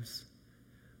lives.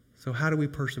 So how do we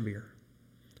persevere?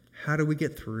 How do we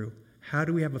get through? How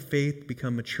do we have a faith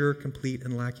become mature, complete,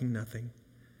 and lacking nothing?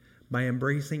 By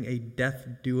embracing a death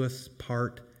do us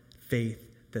part faith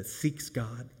that seeks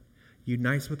God,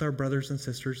 unites with our brothers and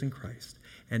sisters in Christ,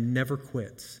 and never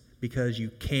quits, because you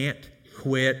can't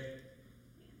quit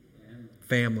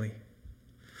family.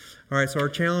 All right, so our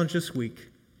challenge this week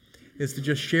is to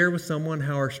just share with someone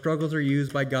how our struggles are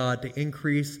used by God to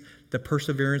increase the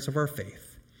perseverance of our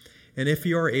faith. And if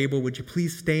you are able, would you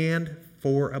please stand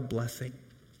for a blessing?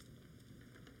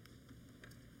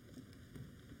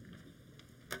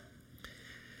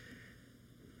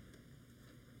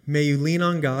 May you lean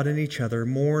on God and each other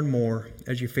more and more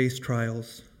as you face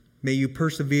trials. May you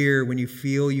persevere when you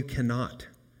feel you cannot.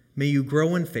 May you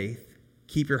grow in faith.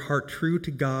 Keep your heart true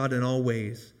to God in all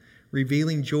ways,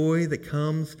 revealing joy that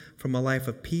comes from a life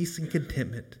of peace and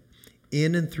contentment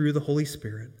in and through the Holy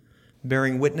Spirit,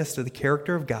 bearing witness to the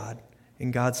character of God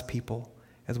and God's people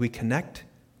as we connect,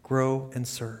 grow, and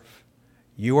serve.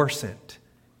 You are sent.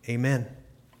 Amen.